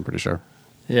question, I'm pretty sure.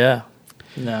 Yeah.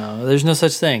 No, there's no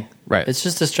such thing. Right. It's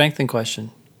just a strengthening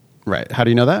question. Right. How do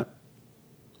you know that?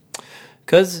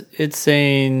 Because it's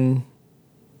saying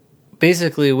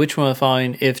basically which one of the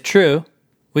following, if true,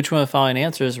 which one of the following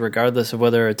answers, regardless of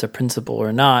whether it's a principle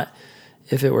or not,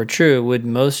 if it were true, would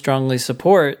most strongly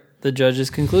support the judge's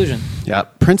conclusion. Yeah.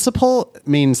 Principle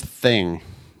means thing.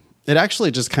 It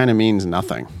actually just kind of means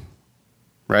nothing,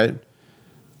 right?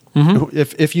 Mm-hmm.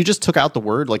 If you just took out the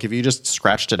word, like if you just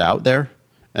scratched it out there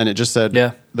and it just said,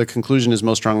 the conclusion is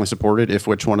most strongly supported if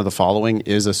which one of the following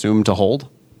is assumed to hold,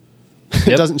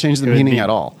 it doesn't change the meaning at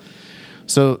all.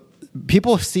 So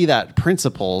people see that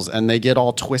principles and they get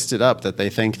all twisted up that they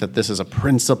think that this is a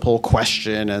principle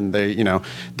question, and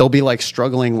they'll be like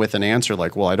struggling with an answer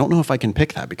like, well, I don't know if I can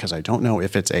pick that because I don't know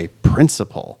if it's a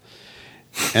principle.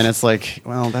 And it's like,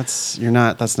 well, that's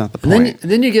not the point.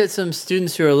 Then you get some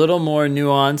students who are a little more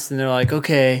nuanced and they're like,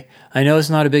 okay, I know it's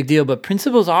not a big deal, but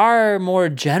principles are more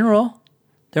general.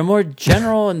 They're more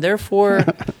general and therefore,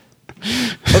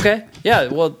 okay. Yeah.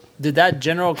 Well, did that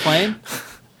general claim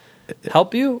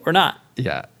help you or not?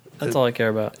 Yeah. That's all I care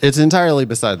about. It's entirely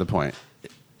beside the point.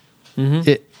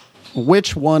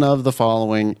 Which one of the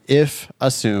following, if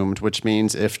assumed, which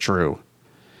means if true,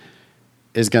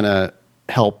 is going to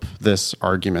help this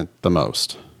argument the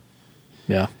most?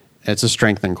 Yeah. It's a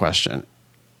strengthening question.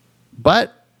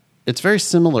 But it's very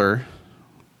similar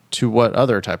to what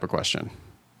other type of question?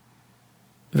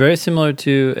 Very similar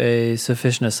to a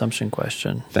sufficient assumption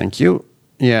question. Thank you.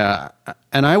 Yeah.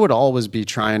 And I would always be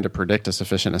trying to predict a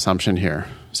sufficient assumption here.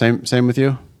 Same with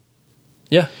you?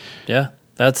 Yeah. Yeah.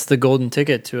 That's the golden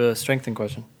ticket to a strengthening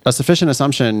question. A sufficient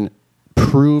assumption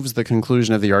proves the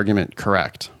conclusion of the argument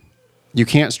correct. You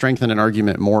can't strengthen an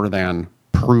argument more than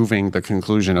proving the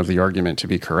conclusion of the argument to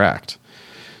be correct.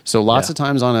 So lots of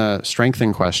times on a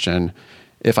strengthening question,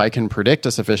 if I can predict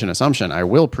a sufficient assumption, I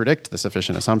will predict the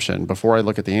sufficient assumption before I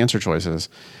look at the answer choices,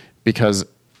 because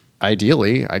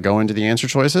ideally I go into the answer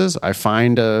choices, I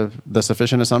find the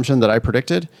sufficient assumption that I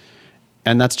predicted,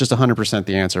 and that's just 100%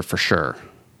 the answer for sure.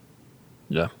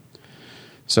 Yeah.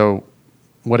 So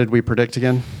what did we predict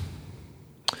again?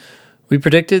 We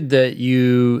predicted that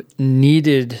you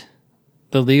needed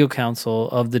the legal counsel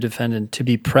of the defendant to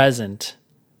be present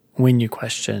when you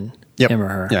question him or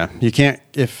her. Yeah, you can't.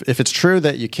 If it's true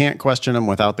that you can't question them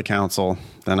without the counsel,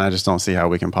 then I just don't see how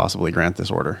we can possibly grant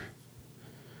this order.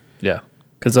 Yeah,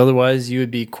 because otherwise you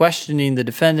would be questioning the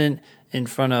defendant in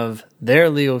front of their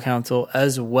legal counsel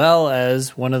as well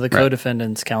as one of the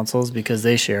co-defendants' counsels because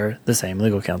they share the same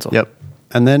legal counsel. Yep.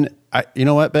 And then, you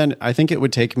know what, Ben? I think it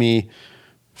would take me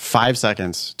 5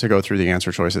 seconds to go through the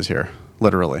answer choices here,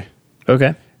 literally.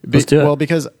 Okay, let's do it. Well,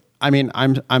 because, I mean,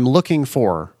 I'm looking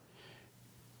for,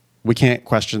 we can't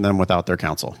question them without their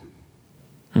counsel.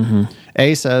 Mm-hmm.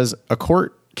 A says, a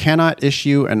court cannot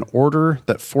issue an order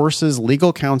that forces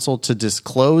legal counsel to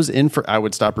disclose I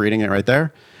would stop reading it right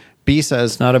there. B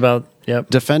says, not about,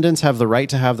 defendants have the right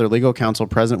to have their legal counsel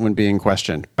present when being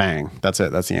questioned. Bang. That's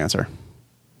it. That's the answer.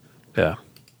 Yeah.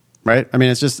 Right? I mean,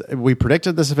 it's just, we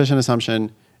predicted the sufficient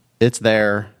assumption. It's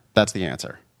there. That's the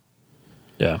answer.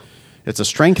 Yeah. It's a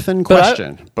strengthened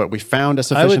question, but we found a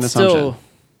sufficient assumption.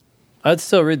 I'd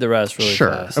still read the rest really fast.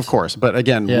 Sure, of course. But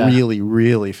again, really,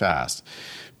 really fast.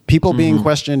 People being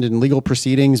questioned in legal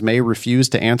proceedings may refuse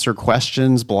to answer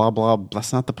questions, blah, blah.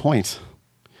 That's not the point.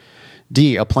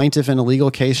 D, a plaintiff in a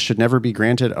legal case should never be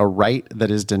granted a right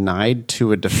that is denied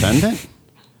to a defendant.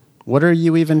 What are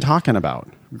you even talking about?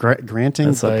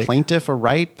 Granting the plaintiff a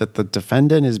right that the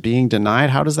defendant is being denied?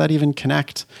 How does that even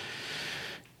connect?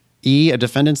 E, a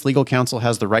defendant's legal counsel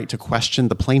has the right to question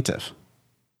the plaintiff.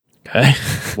 Okay.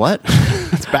 What?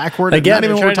 It's backward. Again, not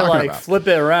even what we're talking about. Flip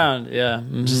it around. Yeah.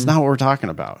 Mm-hmm. This is not what we're talking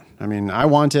about. I mean, I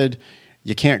wanted,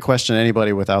 you can't question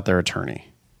anybody without their attorney.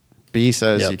 B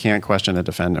says you can't question a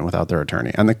defendant without their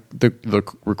attorney. And the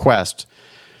request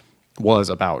was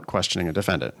about questioning a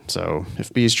defendant. So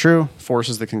if B is true,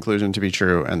 forces the conclusion to be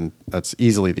true, and that's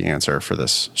easily the answer for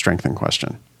this strengthened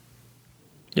question.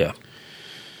 Yeah.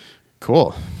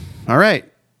 Cool. All right.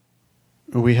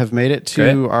 We have made it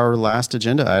to our last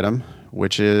agenda item,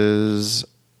 which is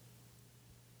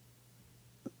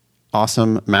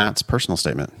Awesome Matt's personal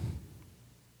statement.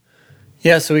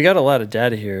 Yeah, so we got a lot of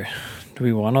data here. Do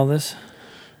we want all this?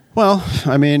 Well,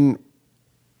 I mean,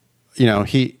 you know,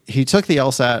 he took the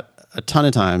LSAT a ton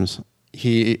of times.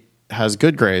 He has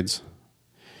good grades.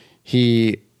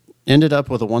 He ended up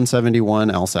with a 171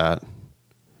 LSAT.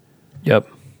 Yep.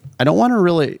 I don't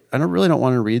really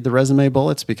want to read the resume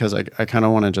bullets because I kind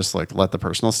of want to just like let the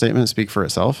personal statement speak for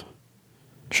itself.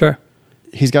 Sure.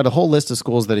 He's got a whole list of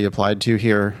schools that he applied to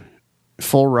here.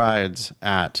 Full rides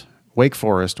at Wake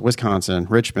Forest, Wisconsin,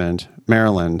 Richmond,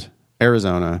 Maryland,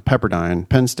 Arizona, Pepperdine,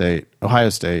 Penn State,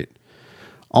 Ohio State,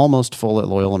 almost full at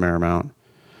Loyola Marymount,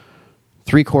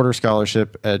 3/4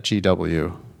 scholarship at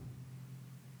GW.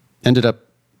 Ended up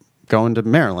going to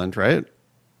Maryland, right?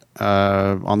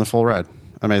 On the full ride.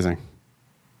 Amazing.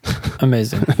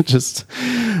 Amazing. Just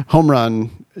home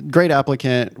run. Great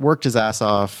applicant. Worked his ass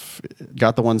off.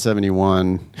 Got the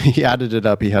 171. He added it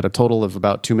up. He had a total of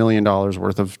about $2 million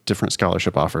worth of different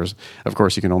scholarship offers. Of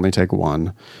course, you can only take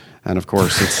one. And of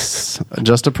course, it's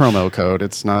just a promo code.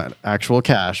 It's not actual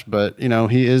cash. But, you know,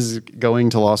 he is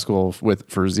going to law school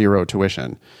for zero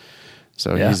tuition.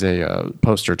 So he's a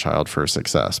poster child for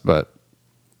success. But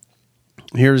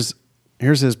here's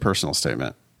his personal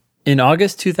statement. In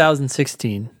August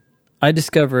 2016, I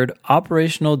discovered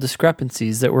operational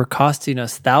discrepancies that were costing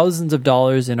us thousands of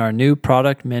dollars in our new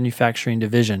product manufacturing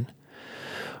division.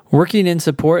 Working in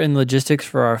support and logistics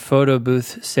for our photo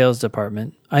booth sales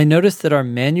department, I noticed that our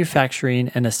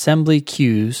manufacturing and assembly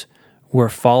queues were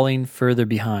falling further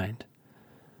behind.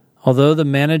 Although the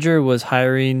manager was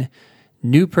hiring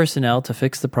new personnel to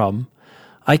fix the problem,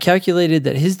 I calculated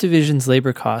that his division's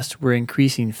labor costs were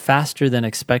increasing faster than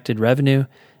expected revenue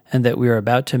and that we were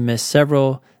about to miss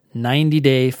several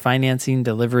 90-day financing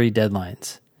delivery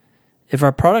deadlines. If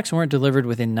our products weren't delivered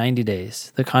within 90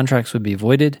 days, the contracts would be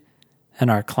voided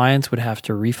and our clients would have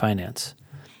to refinance.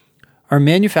 Our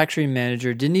manufacturing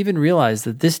manager didn't even realize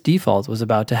that this default was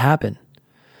about to happen.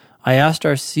 I asked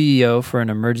our CEO for an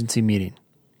emergency meeting.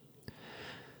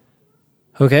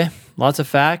 Okay, lots of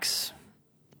facts.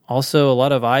 Also, a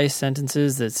lot of I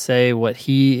sentences that say what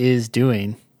he is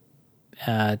doing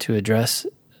to address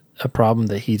a problem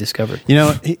that he discovered. You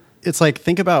know, it's like,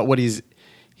 think about what he's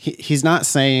not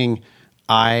saying,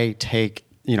 I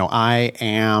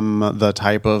am the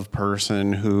type of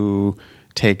person who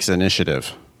takes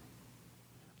initiative.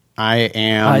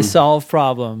 I solve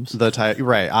problems.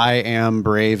 Right. I am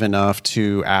brave enough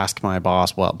to ask my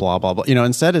boss, blah, blah, blah, blah. You know,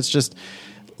 instead it's just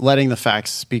letting the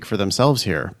facts speak for themselves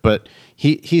here. But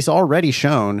he's already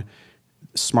shown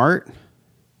smart,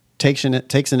 takes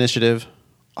initiative,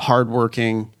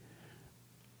 hardworking,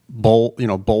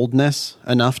 boldness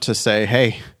enough to say,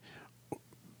 hey,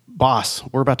 boss,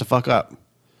 we're about to fuck up.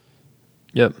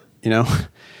 Yep. You know,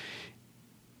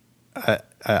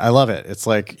 I love it. It's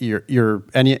like you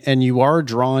are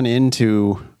drawn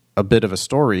into a bit of a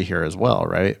story here as well,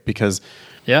 right? Because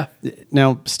Yeah.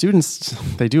 now students,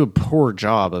 they do a poor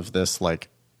job of this like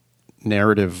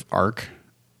narrative arc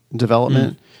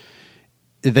development.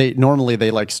 They normally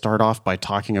like start off by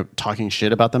talking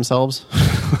shit about themselves,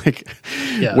 like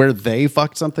where they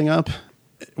fucked something up,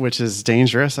 which is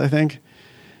dangerous, I think.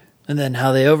 And then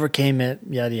how they overcame it,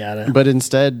 yada, yada. But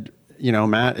instead,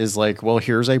 Matt is like, well,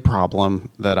 here's a problem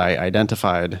that I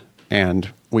identified,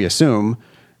 and we assume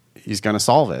he's going to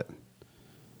solve it.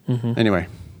 Anyway.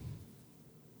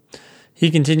 He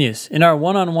continues, in our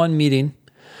one-on-one meeting,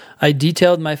 I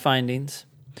detailed my findings.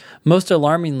 Most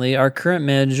alarmingly, our current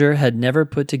manager had never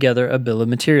put together a bill of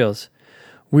materials.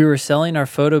 We were selling our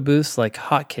photo booths like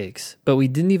hotcakes, but we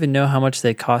didn't even know how much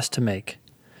they cost to make.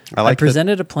 I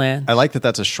presented a plan. I like that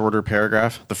that's a shorter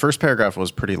paragraph. The first paragraph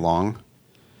was pretty long.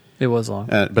 It was long.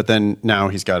 But then now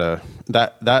he's got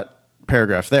that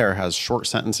paragraph there has short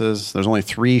sentences. There's only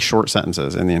 3 short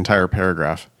sentences in the entire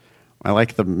paragraph. I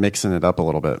like the mixing it up a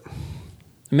little bit.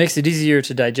 It makes it easier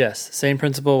to digest. Same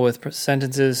principle with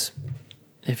sentences.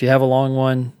 If you have a long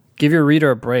one, give your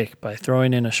reader a break by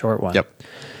throwing in a short one. Yep.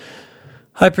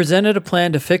 I presented a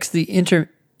plan to fix the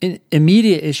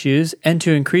immediate issues and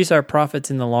to increase our profits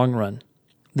in the long run.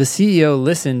 The CEO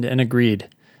listened and agreed,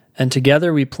 and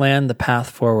together we planned the path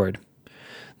forward.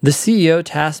 The CEO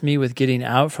tasked me with getting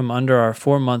out from under our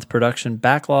 4-month production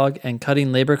backlog and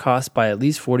cutting labor costs by at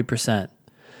least 40%.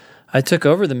 I took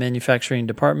over the manufacturing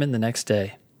department the next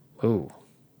day. Ooh.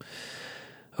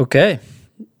 Okay.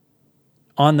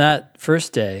 On that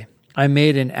first day, I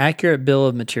made an accurate bill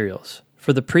of materials.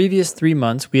 For the previous 3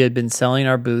 months, we had been selling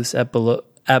our booths at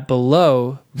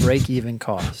below break-even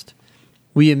cost.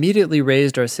 We immediately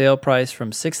raised our sale price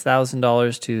from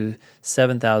 $6,000 to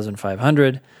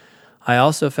 $7,500. I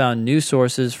also found new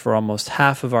sources for almost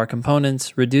half of our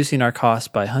components, reducing our costs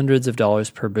by hundreds of dollars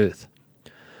per booth.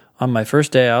 On my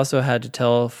first day, I also had to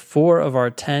tell 4 of our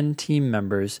 10 team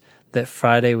members that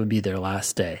Friday would be their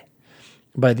last day.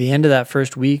 By the end of that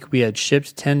first week, we had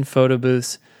shipped 10 photo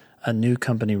booths, a new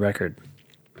company record.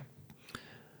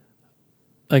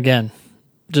 Again,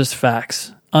 just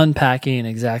facts, unpacking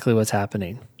exactly what's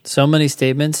happening. So many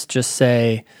statements just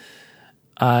say,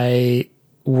 I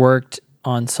worked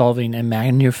on solving a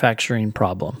manufacturing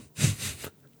problem.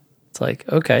 It's like,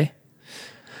 okay,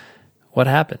 what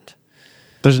happened?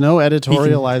 There's no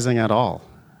editorializing at all.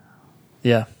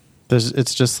 Yeah.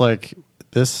 It's just like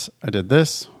this, I did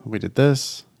this, we did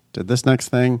this next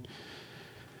thing.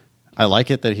 I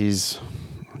like it that he's,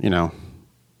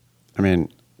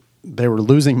 they were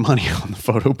losing money on the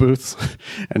photo booths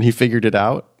and he figured it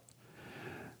out.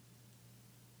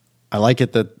 I like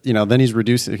it that, then he's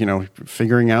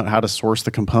figuring out how to source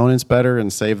the components better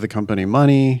and save the company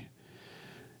money.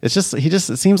 It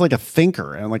seems like a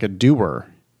thinker and like a doer.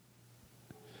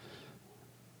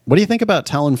 What do you think about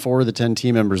telling 4 of the 10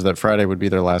 team members that Friday would be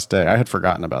their last day? I had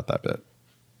forgotten about that bit.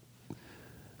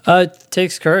 It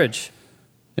takes courage.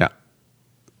 Yeah,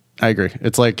 I agree.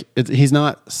 It's like he's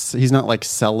not like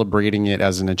celebrating it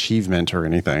as an achievement or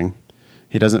anything.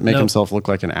 He doesn't make himself look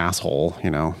like an asshole,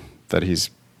 that he's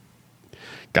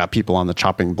got people on the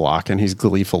chopping block and he's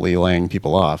gleefully laying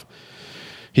people off.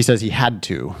 He says he had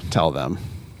to tell them.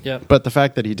 Yeah. But the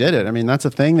fact that he did it, that's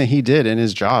a thing that he did in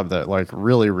his job that like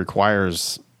really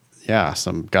requires,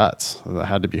 some guts. That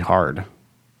had to be hard.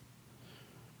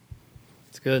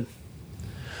 It's good.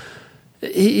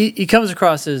 He comes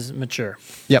across as mature.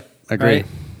 Yep, agree.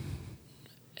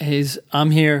 Right? I'm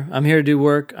here to do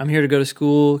work. I'm here to go to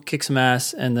school, kick some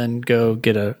ass, and then go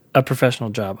get a professional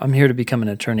job. I'm here to become an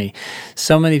attorney.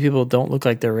 So many people don't look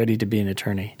like they're ready to be an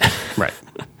attorney. Right.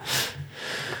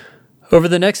 Over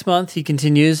the next month, he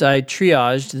continues, I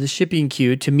triaged the shipping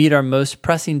queue to meet our most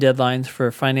pressing deadlines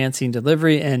for financing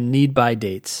delivery and need-buy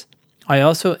dates. I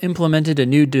also implemented a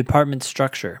new department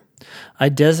structure. I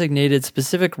designated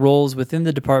specific roles within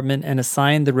the department and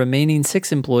assigned the remaining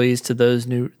 6 employees to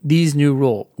these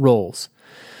new roles.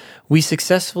 We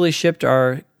successfully shipped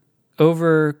our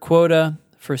over quota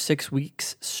for 6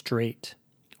 weeks straight.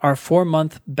 Our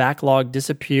 4-month backlog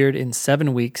disappeared in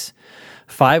 7 weeks,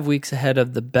 5 weeks ahead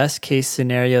of the best case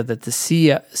scenario that the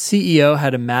CEO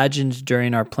had imagined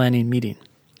during our planning meeting.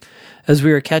 As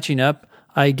we were catching up,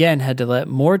 I again had to let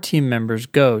more team members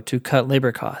go to cut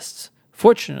labor costs.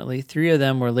 Fortunately, 3 of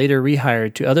them were later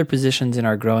rehired to other positions in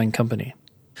our growing company.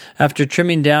 After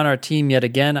trimming down our team yet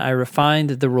again, I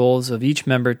refined the roles of each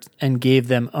member and gave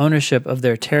them ownership of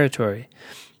their territory.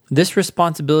 This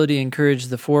responsibility encouraged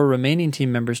the 4 remaining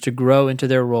team members to grow into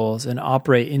their roles and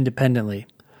operate independently.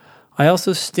 I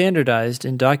also standardized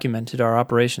and documented our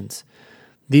operations.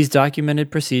 These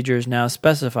documented procedures now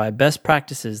specify best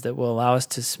practices that will allow us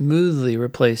to smoothly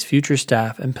replace future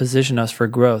staff and position us for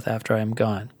growth after I am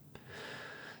gone.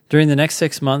 During the next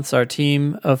 6 months, our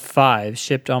team of 5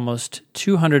 shipped almost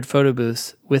 200 photo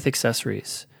booths with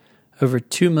accessories, over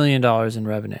 $2 million in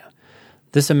revenue.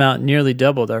 This amount nearly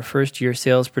doubled our first-year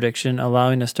sales prediction,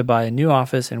 allowing us to buy a new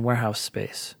office and warehouse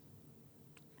space.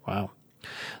 Wow.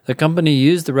 The company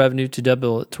used the revenue to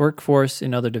double its workforce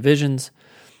in other divisions.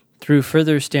 Through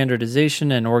further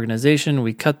standardization and organization,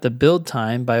 we cut the build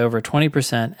time by over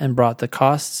 20% and brought the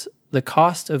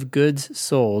cost of goods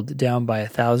sold down by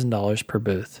 $1,000 per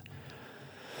booth.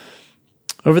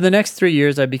 Over the next 3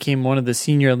 years, I became one of the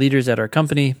senior leaders at our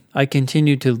company. I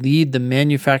continued to lead the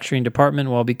manufacturing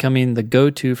department while becoming the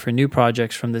go-to for new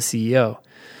projects from the CEO.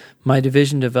 My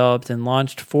division developed and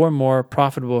launched 4 more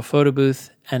profitable photo booth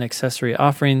and accessory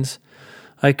offerings.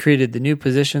 I created the new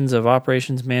positions of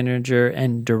operations manager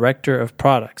and director of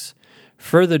products,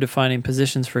 further defining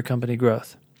positions for company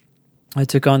growth. I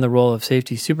took on the role of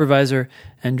safety supervisor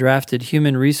and drafted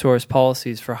human resource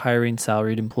policies for hiring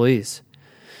salaried employees.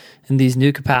 In these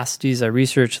new capacities, I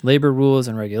researched labor rules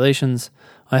and regulations.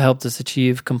 I helped us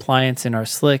achieve compliance in our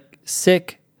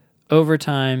sick,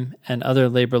 overtime, and other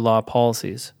labor law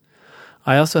policies.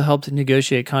 I also helped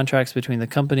negotiate contracts between the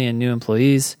company and new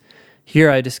employees. Here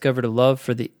I discovered a love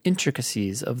for the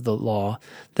intricacies of the law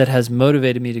that has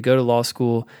motivated me to go to law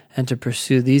school and to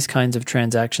pursue these kinds of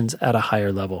transactions at a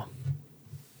higher level.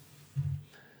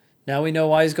 Now we know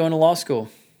why he's going to law school.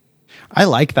 I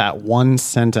like that one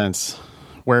sentence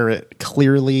where it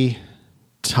clearly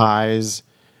ties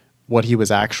what he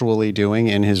was actually doing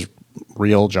in his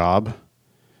real job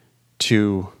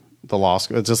to the law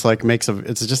school. It just like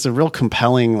it's just a real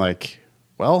compelling, like,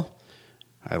 well,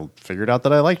 I figured out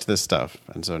that I liked this stuff,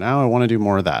 and so now I want to do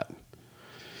more of that.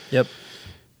 Yep.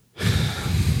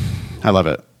 I love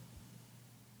it.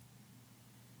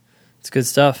 It's good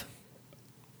stuff.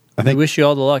 We wish you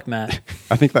all the luck, Matt.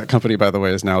 I think that company, by the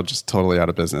way, is now just totally out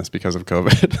of business because of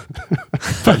COVID.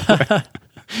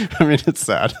 I mean, it's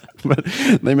sad, but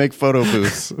they make photo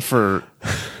booths for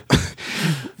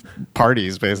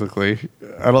parties, basically.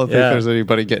 I don't think there's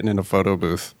anybody getting in a photo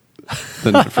booth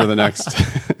for the next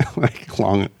like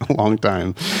long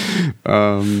time.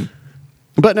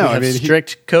 But no, I mean,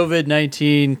 strict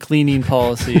COVID-19 cleaning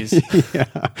policies.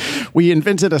 Yeah, we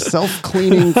invented a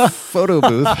self-cleaning photo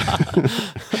booth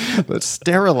that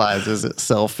sterilizes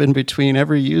itself in between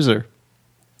every user.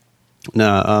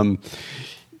 No,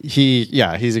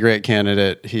 he's a great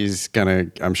candidate.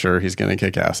 I'm sure he's gonna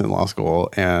kick ass in law school,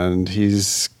 and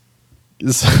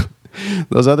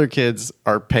those other kids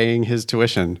are paying his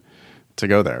tuition to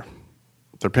go there.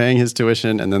 They're paying his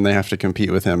tuition, and then they have to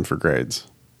compete with him for grades.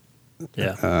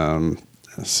 Yeah.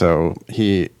 So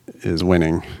he is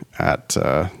winning at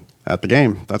the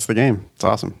game. That's the game. It's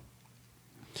awesome.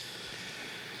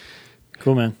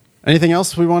 Cool, man. Anything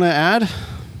else we want to add?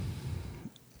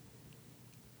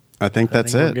 I think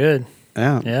that's it. We're good.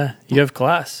 Yeah. Yeah. You have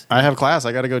class. I have class.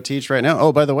 I got to go teach right now.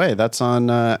 Oh, by the way, that's on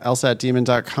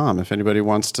lsatdemon.com. If anybody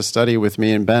wants to study with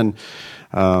me and Ben,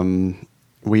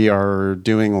 we are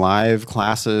doing live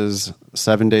classes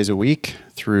 7 days a week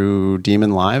through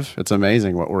Demon Live. It's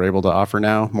amazing what we're able to offer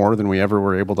now, more than we ever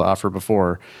were able to offer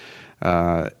before.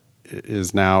 COVID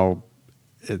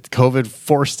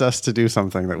forced us to do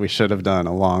something that we should have done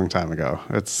a long time ago.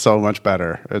 It's so much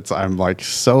better. I'm like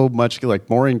so much like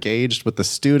more engaged with the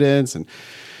students and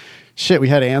shit. We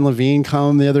had Anne Levine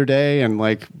come the other day, and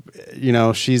like, you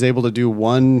know, she's able to do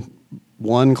one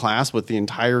class with the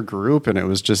entire group, and it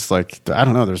was just like, I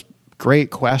don't know, there's great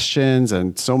questions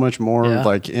and so much more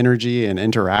like energy and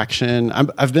interaction.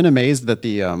 I've been amazed that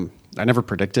I never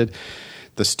predicted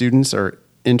the students are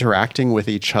interacting with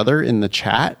each other in the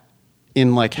chat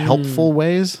in like helpful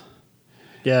ways.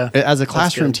 Yeah. As a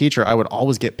classroom teacher, I would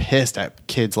always get pissed at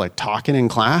kids like talking in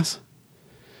class.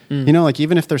 You know, like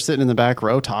even if they're sitting in the back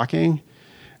row talking,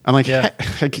 I'm like, hey,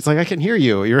 it's like, I can hear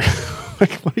you. You're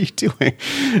like, what are you doing?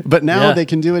 But now they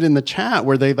can do it in the chat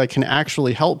where they like can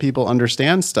actually help people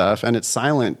understand stuff, and it's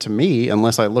silent to me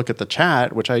unless I look at the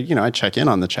chat, which I check in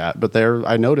on the chat, but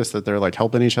I notice that they're like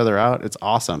helping each other out. It's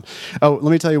awesome. Oh,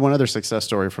 let me tell you one other success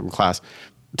story from class.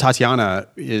 Tatiana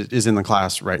is in the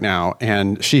class right now,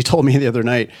 and she told me the other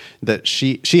night that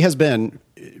she has been,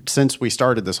 since we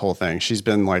started this whole thing, she's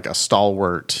been like a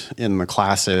stalwart in the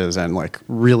classes and like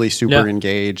really super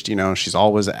engaged. You know, she's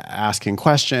always asking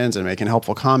questions and making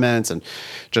helpful comments, and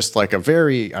just like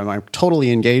I'm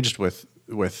totally engaged with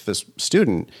this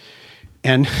student.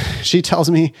 And she tells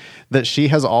me that she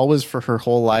has always for her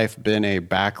whole life been a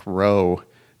back row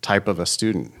type of a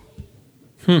student.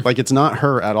 Like, it's not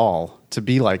her at all to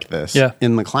be like this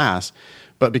in the class.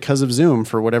 But because of Zoom,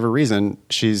 for whatever reason,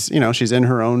 she's in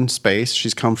her own space.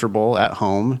 She's comfortable at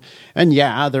home. And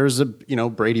yeah, there's a,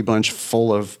 Brady Bunch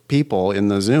full of people in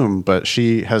the Zoom, but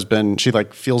she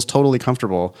feels totally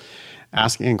comfortable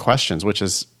asking questions,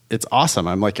 it's awesome.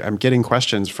 I'm getting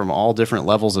questions from all different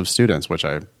levels of students, which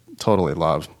I totally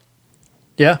love.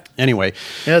 Yeah. Anyway.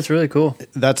 Yeah, it's really cool.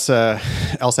 That's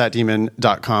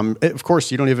lsatdemon.com. Of course,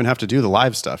 you don't even have to do the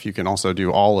live stuff. You can also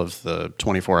do all of the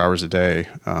 24 hours a day,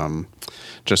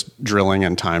 just drilling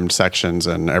and timed sections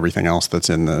and everything else that's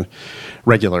in the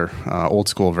regular old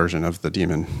school version of the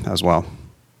Demon as well.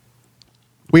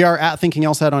 We are at Thinking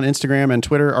LSAT on Instagram and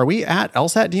Twitter. Are we at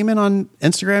LSAT Demon on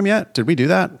Instagram yet? Did we do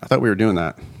that? I thought we were doing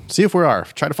that. See if we are.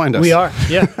 Try to find us. We are,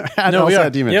 yeah. At no,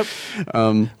 LSAT Demon. Yep.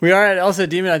 We are at LSAT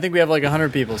Demon. I think we have like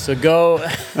 100 people. So go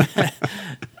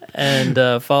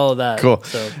and follow that. Cool.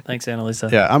 So thanks,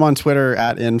 Annalisa. Yeah, I'm on Twitter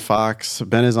at InFox.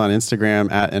 Ben is on Instagram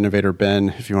at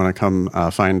InnovatorBen if you want to come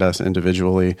find us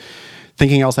individually.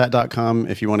 ThinkingLSAT.com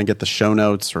if you want to get the show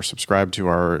notes or subscribe to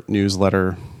our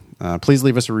newsletter. Please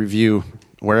leave us a review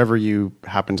wherever you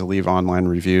happen to leave online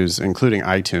reviews, including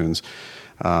iTunes.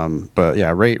 But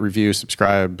yeah, rate, review,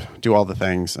 subscribe, do all the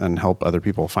things, and help other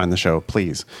people find the show,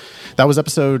 please. That was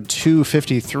episode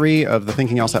 253 of the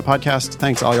Thinking LSAT podcast.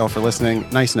 Thanks all y'all for listening.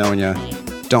 Nice knowing you.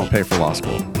 Don't pay for law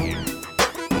school.